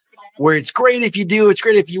baseball, where it's great if you do, it's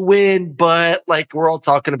great if you win, but like we're all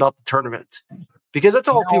talking about the tournament? Because that's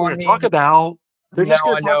all people are going to talk about. They're just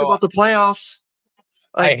going to talk about the playoffs.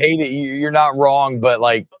 Like, I hate it. You're not wrong, but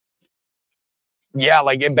like, yeah,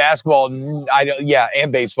 like in basketball,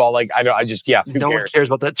 and baseball, like no one cares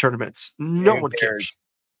about that tournament. No one cares.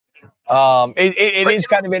 It is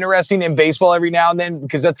kind of interesting in baseball every now and then,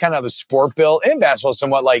 because that's kind of the sport built. In basketball,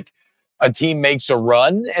 somewhat like a team makes a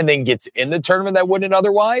run and then gets in the tournament that wouldn't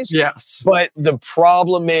otherwise. Yes. But the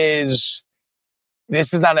problem is,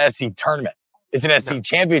 this is not an SEC tournament. It's an SEC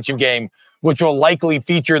championship game, which will likely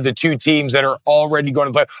feature the 2 teams that are already going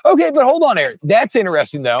to play. Okay, but hold on, Aaron. That's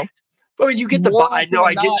interesting, though. I mean, you get the buy. No,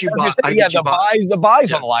 I get you. The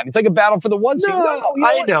buys on the line. It's like a battle for the 1 seed.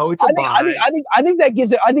 I know it's a buy. I think that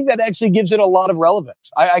gives it. I think that actually gives it a lot of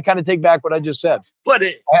relevance. I kind of take back what I just said. But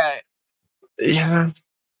yeah.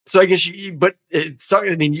 So I guess, but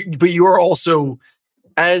you are also,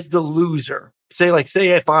 as the loser. Say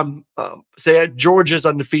if I'm Georgia's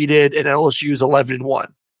undefeated and LSU's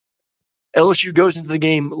 11-1. LSU goes into the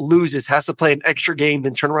game, loses, has to play an extra game,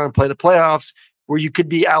 then turn around and play the playoffs, where you could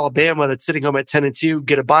be Alabama that's sitting home at 10-2,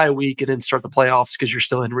 get a bye week, and then start the playoffs because you're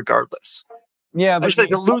still in regardless. Yeah, but I just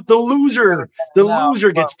think the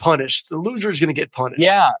loser gets punished. The loser is going to get punished.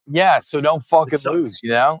 Yeah. So don't fucking lose.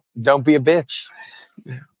 Don't be a bitch.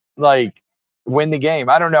 Like, win the game.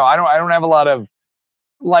 I don't know. I don't have a lot of.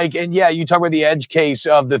 Like, and you talk about the edge case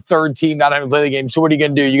of the 3rd team not having to play the game. So what are you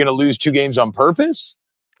going to do? You're going to lose 2 games on purpose?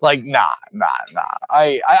 Like, nah.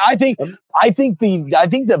 I think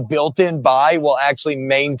the built-in bye will actually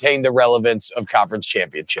maintain the relevance of conference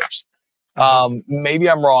championships. Maybe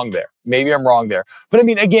I'm wrong there. But I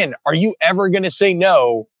mean, again, are you ever going to say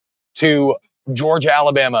no to Georgia,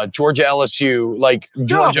 Alabama, Georgia, LSU, like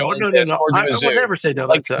Georgia? No. Georgia, I will never say no.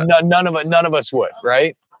 Like, none of us would,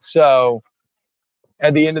 right? So.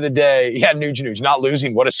 At the end of the day, Nuge, not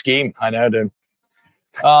losing. What a scheme. I know, dude.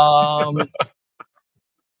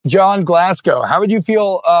 John Glasgow, how would you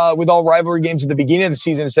feel with all rivalry games at the beginning of the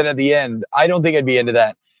season instead of at the end? I don't think I'd be into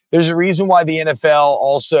that. There's a reason why the NFL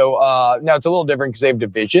also, now it's a little different because they have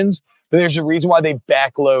divisions, but there's a reason why they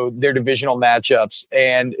backload their divisional matchups.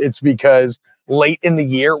 And it's because late in the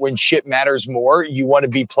year when shit matters more, you want to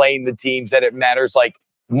be playing the teams that it matters like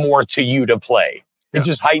more to you to play. It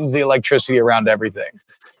just heightens the electricity around everything.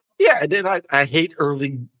 Yeah, and then I hate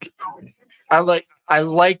early. I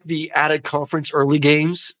like the added conference early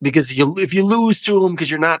games, because if you lose to them because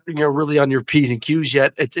you're not really on your P's and Q's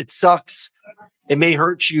yet, it sucks. It may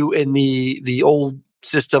hurt you in the old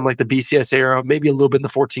system, like the BCS era, maybe a little bit in the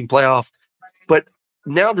 14 playoff. But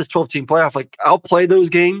now this 12-team playoff, like I'll play those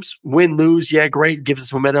games, win, lose, yeah, great, gives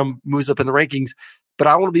us momentum, moves up in the rankings. But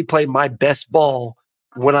I want to be playing my best ball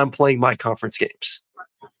when I'm playing my conference games,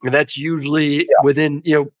 and that's usually within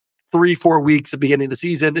 3-4 weeks at the beginning of the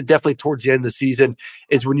season, and definitely towards the end of the season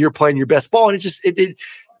is when you're playing your best ball. And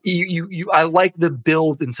I like the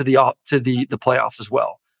build into the playoffs as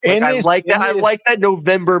well. Like, I like that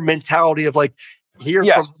November mentality of like here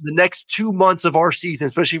from the next 2 months of our season,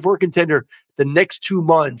 especially if we're a contender, the next 2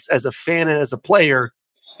 months as a fan and as a player,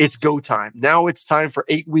 it's go time. Now it's time for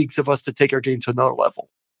 8 weeks of us to take our game to another level.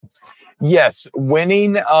 Yes,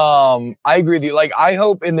 winning. I agree with you. Like, I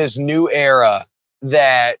hope in this new era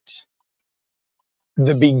that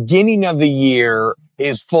the beginning of the year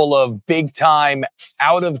is full of big time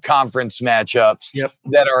out of conference matchups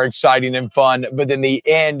that are exciting and fun. But then the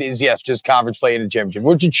end is, just conference play in the championship,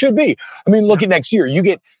 which it should be. I mean, look at next year. You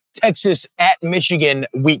get Texas at Michigan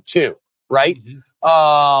week 2, right?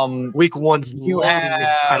 Mm-hmm. Week 1's you have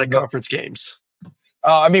out of conference games.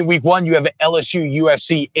 Week 1, you have LSU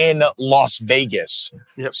USC in Las Vegas.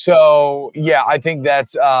 So, I think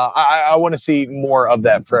that's, I want to see more of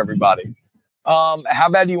that for everybody. How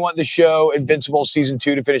bad do you want the show Invincible season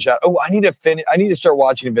 2 to finish out? Oh, I need to start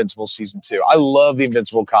watching Invincible season 2. I love the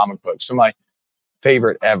Invincible comic books. They're my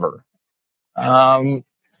favorite ever.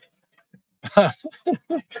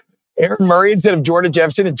 Aaron Murray instead of Jordan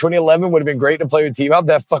Jefferson in 2011 would have been great to play with T-Bob.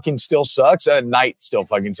 That fucking still sucks. Knight still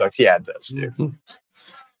fucking sucks. Yeah, it does,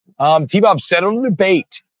 dude. T-Bob, settle the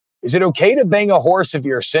debate. Is it okay to bang a horse if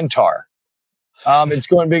you're a centaur? It's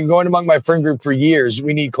been going among my friend group for years.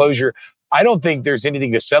 We need closure. I don't think there's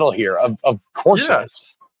anything to settle here. Of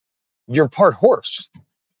course, you're part horse.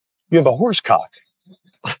 You have a horse cock.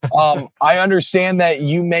 I understand that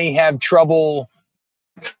you may have trouble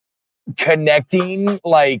connecting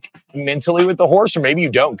like mentally with the horse, or maybe you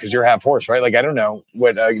don't because you're half horse, right? Like, I don't know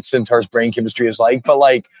what centaur's brain chemistry is like, but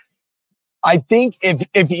like, I think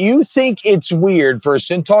if you think it's weird for a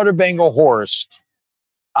centaur to bang a horse,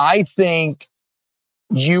 I think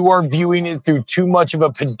you are viewing it through too much of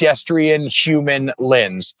a pedestrian human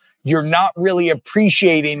lens. You're not really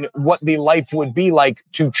appreciating what the life would be like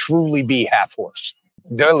to truly be half horse.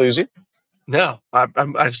 Did I lose you? No, I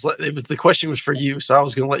just the question was for you, so I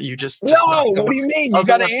was going to let you just no, what do you mean? You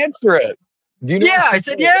got to answer it. Do you know I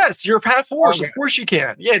said yes. You're half horse. Okay. Of course you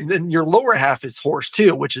can. Yeah, and your lower half is horse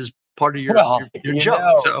too, which is part of your jump.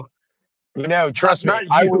 So trust me,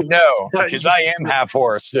 I would know because I am half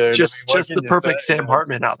horse, dude. Just the perfect Sam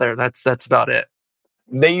Hartman out there. That's about it.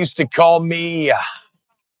 They used to call me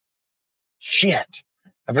shit.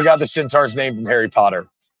 I forgot the centaur's name from Harry Potter.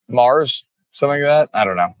 Mars, something like that. I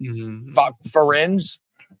don't know. Mm-hmm. Firens.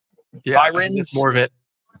 Yeah, Firens. It's more of it.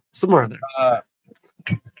 Somewhere in there.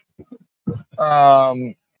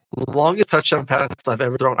 Longest touchdown pass I've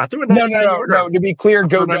ever thrown. I threw it. No. To be clear,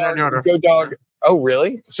 go dog. Oh,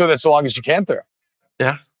 really? So that's the longest you can throw.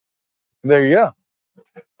 Yeah. There you go.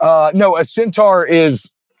 No, a centaur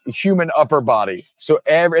is human upper body. So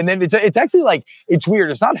and then it's actually like, it's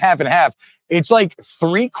weird. It's not half and half. It's like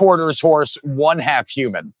 3/4 horse, 1/2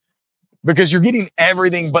 human, because you're getting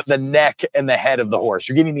everything but the neck and the head of the horse.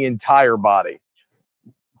 You're getting the entire body.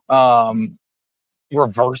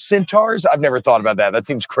 Reverse centaurs? I've never thought about that. That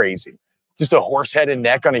seems crazy. Just a horse head and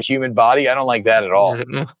neck on a human body. I don't like that at all.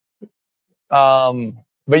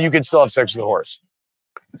 But you could still have sex with a horse.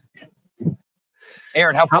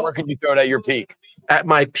 Aaron, how far can you throw it at your peak? At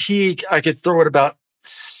my peak, I could throw it about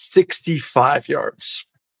 65 yards.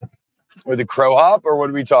 With a crow hop, or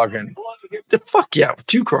what are we talking? The fuck yeah,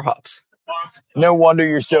 2 crow hops. No wonder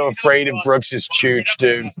you're so afraid of Brooks's chooch,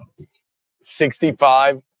 dude.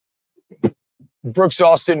 65. Brooks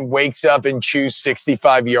Austin wakes up and chews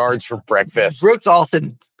 65 yards for breakfast. Brooks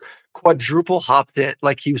Austin quadruple hopped it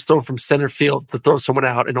like he was thrown from center field to throw someone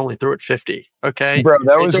out and only threw it 50. Okay, bro,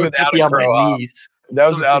 that was without a crow hop. That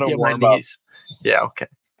was out of warm up. Yeah, okay.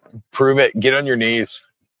 Prove it. Get on your knees.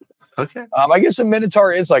 Okay. I guess a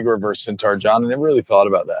minotaur is like a reverse centaur, John. I never really thought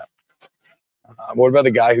about that. What about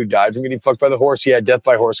the guy who died from getting fucked by the horse? Yeah, Death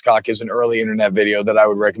by Horsecock is an early internet video that I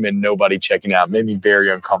would recommend nobody checking out. Made me very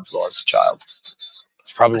uncomfortable as a child.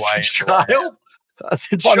 It's probably why I am child.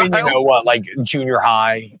 That's a child. I mean, you know what, like junior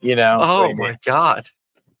high, you know. Oh my God.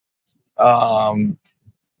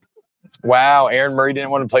 Wow, Aaron Murray didn't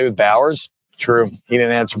want to play with Bowers. True. He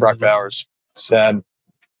didn't answer Brock Bowers. Sad.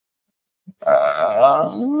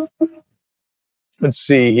 Let's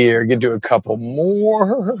see here. Get to a couple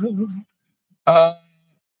more. Okay.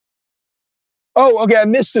 I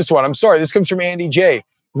missed this one. I'm sorry. This comes from Andy J.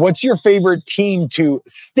 What's your favorite team to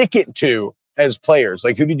stick it to as players?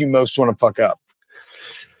 Like, who did you most want to fuck up?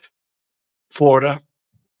 Florida.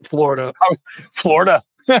 Florida. Florida.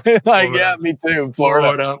 Like, yeah, me too.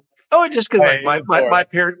 Florida. Oh, just because Hey, my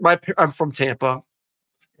parents, I'm from Tampa,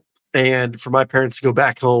 and for my parents to go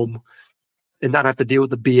back home and not have to deal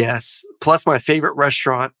with the BS. Plus, my favorite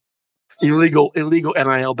restaurant, illegal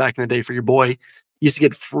NIL back in the day for your boy, used to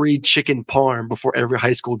get free chicken parm before every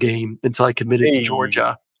high school game until I committed to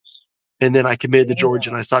Georgia. And then I committed to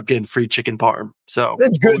Georgia and I stopped getting free chicken parm. So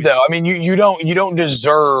that's good though. I mean, you don't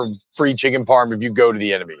deserve free chicken parm if you go to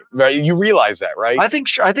the enemy. Right? You realize that, right? I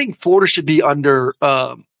think Florida should be under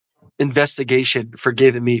investigation for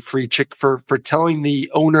giving me free for telling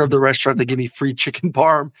the owner of the restaurant to give me free chicken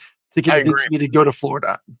parm to convince me to go to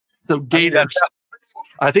Florida. So Gators,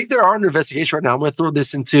 I think they're under investigation right now. I'm going to throw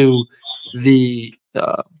this into the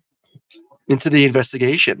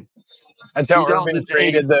investigation. That's how Urban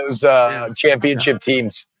created those championship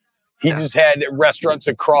teams. He just had restaurants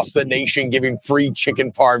across the nation giving free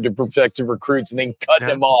chicken parm to prospective recruits and then cutting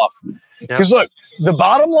them off. Because look, the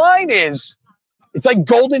bottom line is it's like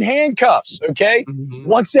golden handcuffs, okay? Mm-hmm.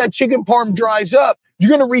 Once that chicken parm dries up,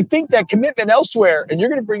 you're going to rethink that commitment elsewhere and you're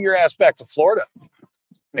going to bring your ass back to Florida.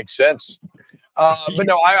 Makes sense. But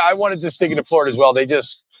no, I wanted to stick it to Florida as well. They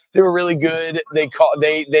were really good. They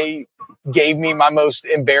gave me my most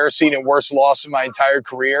embarrassing and worst loss in my entire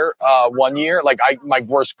career 1 year. Like my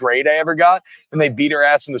worst grade I ever got. And they beat our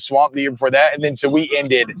ass in the swamp the year before that. And then so we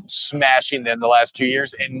ended smashing them the last 2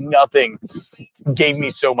 years. And nothing gave me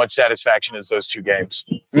so much satisfaction as those two games.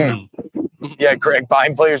 Yeah, Greg,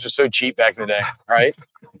 buying players were so cheap back in the day, right?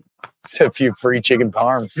 Except a few free chicken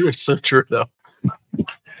parms. It's so true though.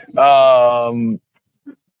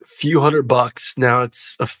 Few $100. Now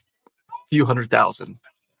it's a few $100,000.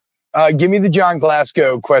 Give me the John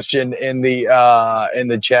Glasgow question in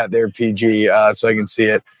the chat there, PG, so I can see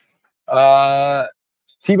it.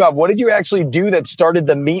 T-Bob, what did you actually do that started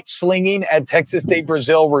the meat slinging at Texas State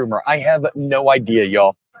Brazil rumor? I have no idea,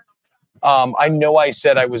 y'all. I know I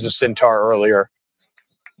said I was a centaur earlier,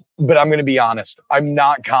 but I'm going to be honest. I'm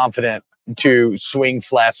not confident to swing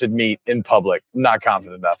flaccid meat in public. I'm not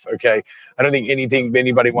confident enough, okay? I don't think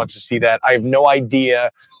anybody wants to see that. I have no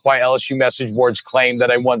idea why LSU message boards claim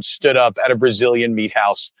that I once stood up at a Brazilian meat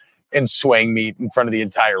house and swang meat in front of the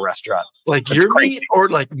entire restaurant. Like that's your crazy. Meat or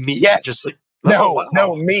like meat? Yes. Just like,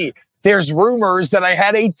 no, me. There's rumors that I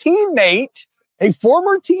had a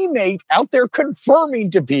former teammate out there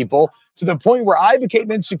confirming to people to the point where I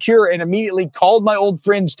became insecure and immediately called my old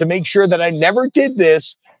friends to make sure that I never did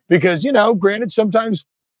this because, granted, sometimes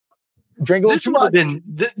drink a little too much.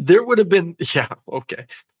 There would have been, yeah, okay.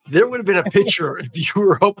 There would have been a picture if you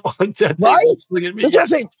were up on that table. Right? That's what I'm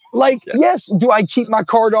saying. Yes. Do I keep my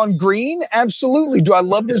card on green? Absolutely. Do I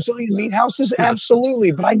love Brazilian meat houses?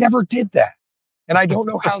 Absolutely. But I never did that. And I don't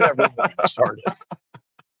know how that really started.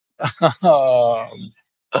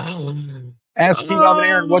 Ask T-Bob and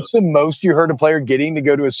Aaron, what's the most you heard a player getting to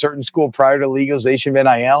go to a certain school prior to legalization of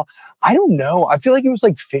NIL? I don't know. I feel like it was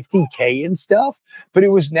like $50K and stuff, but it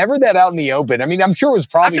was never that out in the open. I mean, I'm sure it was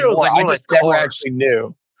probably more. I just never actually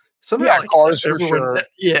knew. Somehow, cars for sure.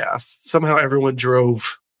 Yeah, somehow everyone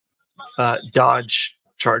drove Dodge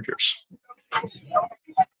Chargers.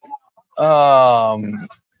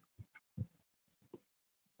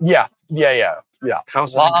 Yeah.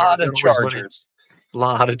 House lot of Chargers.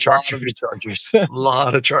 Lot of Chargers.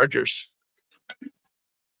 Lot of Chargers.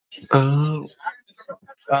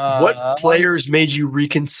 What players made you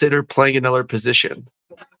reconsider playing another position?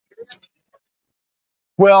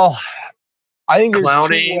 Well, I think there's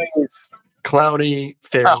Clowney,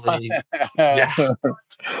 Fairley. Yeah.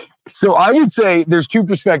 So I would say there's two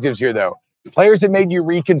perspectives here, though. Players that made you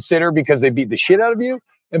reconsider because they beat the shit out of you,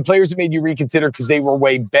 and players that made you reconsider because they were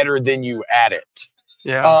way better than you at it.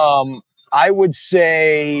 Yeah. I would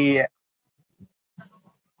say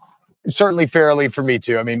certainly Fairley for me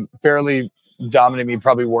too. I mean, Fairley dominated me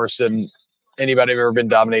probably worse than anybody I've ever been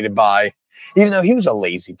dominated by, even though he was a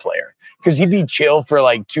lazy player because he'd be chill for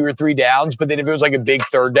like 2 or 3 downs. But then if it was like a big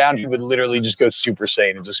third down, he would literally just go Super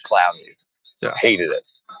Saiyan and just clown you. Yeah. Hated it.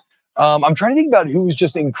 I'm trying to think about who was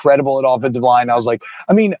just incredible at offensive line. I was like,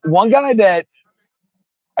 I mean, one guy that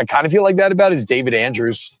I kind of feel like that about is David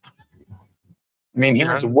Andrews. I mean, he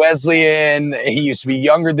went to Wesleyan. He used to be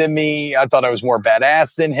younger than me. I thought I was more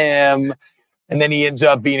badass than him. And then he ends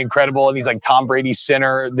up being incredible. And he's like Tom Brady's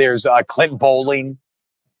center. There's Clint Bowling,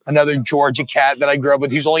 another Georgia cat that I grew up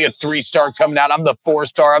with. He's only a 3-star coming out. I'm the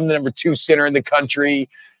 4-star. I'm the number 2 center in the country.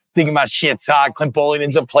 Thinking about shit's hot. Clint Bowling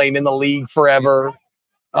ends up playing in the league forever.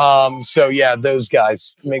 So yeah, those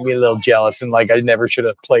guys make me a little jealous. And like, I never should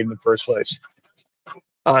have played in the first place.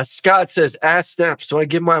 Scott says, ask Snaps, do I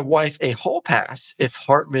give my wife a hall pass if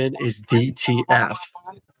Hartman is DTF?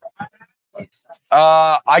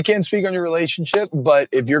 I can't speak on your relationship, but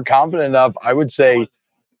if you're confident enough, I would say,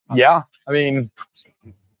 yeah. I mean,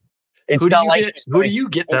 it's not like who do you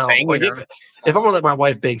get now? Like if I'm gonna let my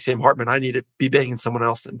wife bang Sam Hartman, I need to be banging someone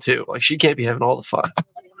else then too. Like she can't be having all the fun.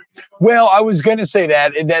 Well, I was going to say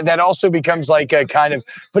that also becomes like a kind of,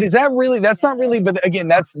 but is that really, that's not really, but again,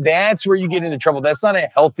 that's where you get into trouble. That's not a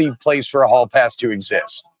healthy place for a hall pass to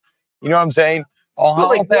exist. You know what I'm saying?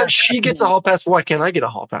 She gets a hall pass. Why can't I get a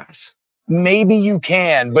hall pass? Maybe you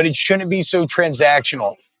can, but it shouldn't be so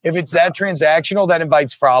transactional. If it's that transactional, that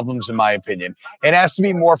invites problems, in my opinion. It has to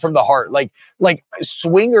be more from the heart. Like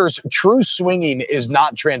swingers, true swinging is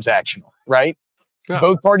not transactional, right? Yeah.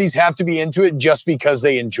 Both parties have to be into it just because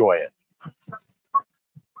they enjoy it.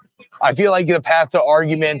 I feel like the path to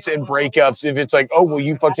arguments and breakups, if it's like, oh, well,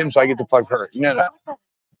 you fucked him, so I get to fuck her. No.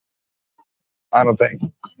 I don't think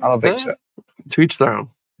so. To each their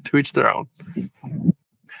own.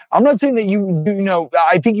 I'm not saying that you know,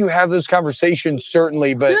 I think you have those conversations,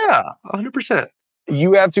 certainly, but yeah, 100%.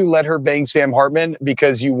 You have to let her bang Sam Hartman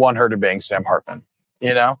because you want her to bang Sam Hartman,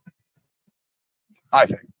 you know? I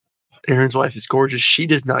think. Aaron's wife is gorgeous. She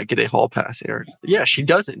does not get a hall pass, Aaron. Yeah, she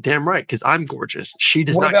doesn't. Damn right, because I'm gorgeous. She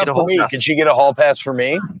does not get a hall pass. Can she get a hall pass for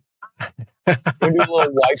me? We do a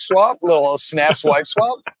little wife swap, little snaps wife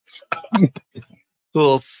swap.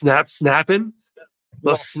 Little snapping,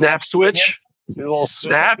 little snap switch. Little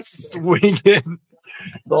snap swinging.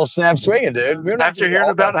 Little snap swinging, dude. After hearing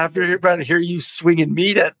about hear you swinging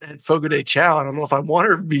meat at Fogo de Chao, I don't know if I want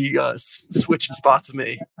her to be switching spots with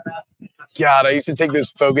me. God, I used to take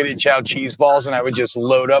those Fogo de Chao cheese balls and I would just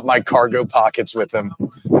load up my cargo pockets with them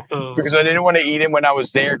because I didn't want to eat them when I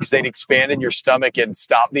was there because they'd expand in your stomach and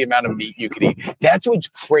stop the amount of meat you could eat. That's what's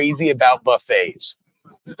crazy about buffets.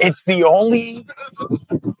 It's the only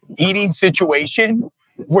eating situation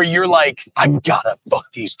where you're like, I gotta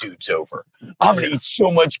fuck these dudes over. I'm gonna eat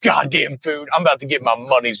so much goddamn food. I'm about to get my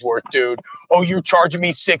money's worth, dude. Oh, you're charging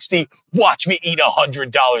me $60? Watch me eat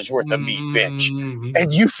 $100 worth of meat, bitch.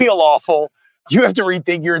 And you feel awful. You have to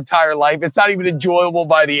rethink your entire life. It's not even enjoyable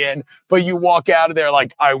by the end, but you walk out of there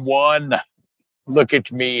like, I won. Look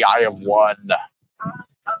at me. I have won.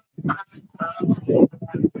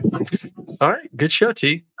 All right. Good show,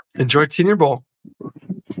 T. Enjoyed Senior Bowl.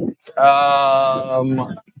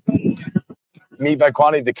 Meat by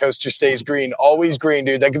quantity, the coaster stays green. Always green,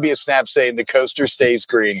 dude. That could be a snap saying the coaster stays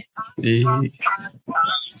green.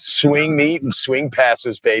 Swing meat and swing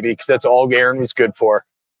passes, baby, because that's all Aaron was good for.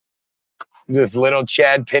 This little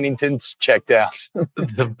Chad Pennington's checked out.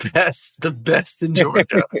 the best in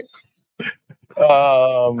Georgia.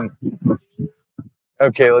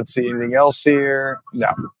 Okay, let's see. Anything else here?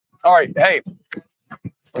 No. All right. Hey,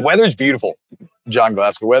 weather's beautiful. John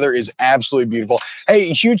Glasgow. Weather is absolutely beautiful.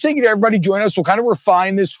 Hey, huge thank you to everybody joining us. We'll kind of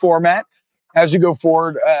refine this format as we go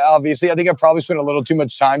forward. Obviously, I think I probably spent a little too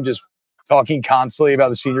much time just talking constantly about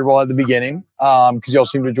the Senior Bowl at the beginning because y'all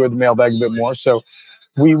seem to enjoy the mailbag a bit more. So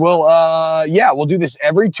we will, we'll do this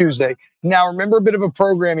every Tuesday. Now, remember a bit of a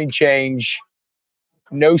programming change.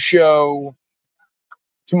 No show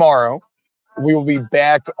tomorrow. We will be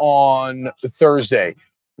back on Thursday.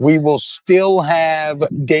 We will still have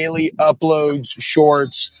daily uploads,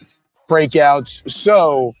 shorts, breakouts.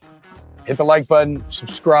 So hit the like button,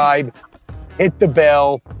 subscribe, hit the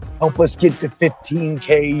bell. Help us get to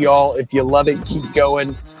 15K, y'all. If you love it, keep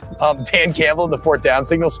going. Dan Campbell, the fourth down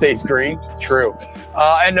signal stays green. True.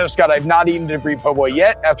 And no, Scott, I've not eaten Debris Po' Boy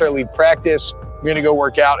yet. After I leave practice, I'm going to go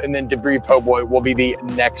work out, and then Debris Po' Boy will be the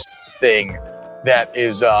next thing that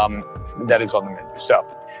is on the menu. So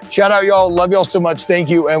shout out, y'all. Love y'all so much. Thank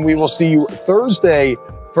you. And we will see you Thursday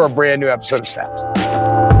for a brand new episode of Snaps.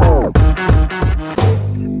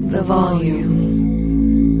 The volume.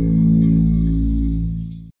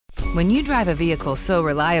 When you drive a vehicle so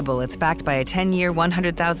reliable it's backed by a 10-year,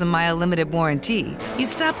 100,000-mile limited warranty, you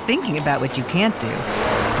stop thinking about what you can't do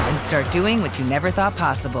and start doing what you never thought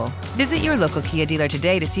possible. Visit your local Kia dealer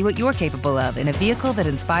today to see what you're capable of in a vehicle that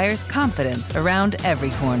inspires confidence around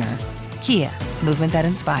every corner. Kia, movement that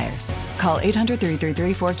inspires. Call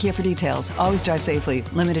 800-333-4KIA for details. Always drive safely.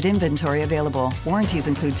 Limited inventory available. Warranties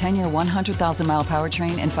include 10-year 100,000-mile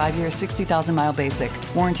powertrain and 5-year 60,000-mile basic.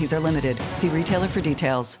 Warranties are limited. See retailer for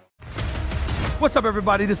details. What's up,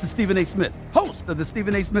 everybody? This is Stephen A. Smith, host of the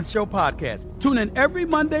Stephen A. Smith Show podcast. Tune in every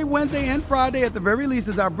Monday, Wednesday, and Friday at the very least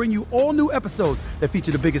as I bring you all new episodes that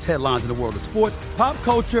feature the biggest headlines in the world of sports, pop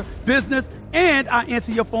culture, business, and I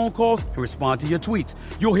answer your phone calls and respond to your tweets.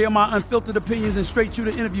 You'll hear my unfiltered opinions and straight-shooter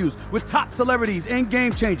interviews with top celebrities and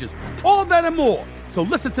game changers. All of that and more. So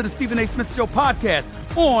listen to the Stephen A. Smith Show podcast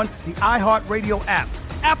on the iHeartRadio app,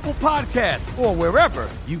 Apple Podcasts, or wherever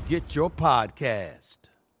you get your podcast.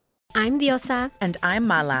 I'm Diosa. And I'm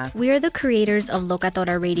Mala. We are the creators of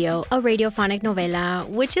Locatora Radio, a radiophonic novela,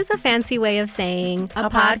 which is a fancy way of saying a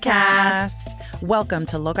podcast. Welcome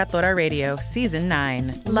to Locatora Radio, Season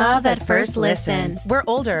 9. Love at first listen. We're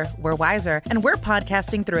older, we're wiser, and we're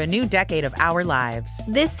podcasting through a new decade of our lives.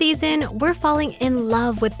 This season, we're falling in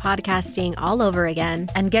love with podcasting all over again.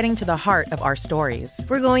 And getting to the heart of our stories.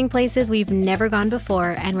 We're going places we've never gone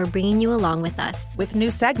before, and we're bringing you along with us. With new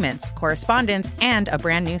segments, correspondence, and a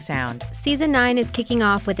brand new sound. Season 9 is kicking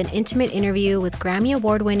off with an intimate interview with Grammy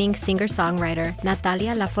Award-winning singer-songwriter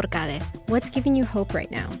Natalia Lafourcade. What's giving you hope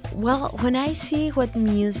right now? Well, when I see what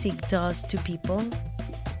music does to people,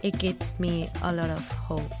 it gives me a lot of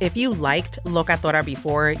hope. If you liked Locatora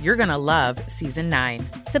before, you're going to love Season 9.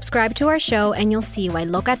 Subscribe to our show and you'll see why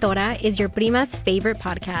Locatora is your prima's favorite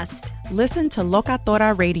podcast. Listen to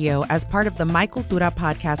Locatora Radio as part of the My Cultura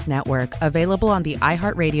Podcast Network, available on the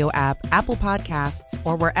iHeartRadio app, Apple Podcasts,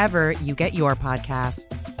 or wherever you get your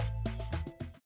podcasts.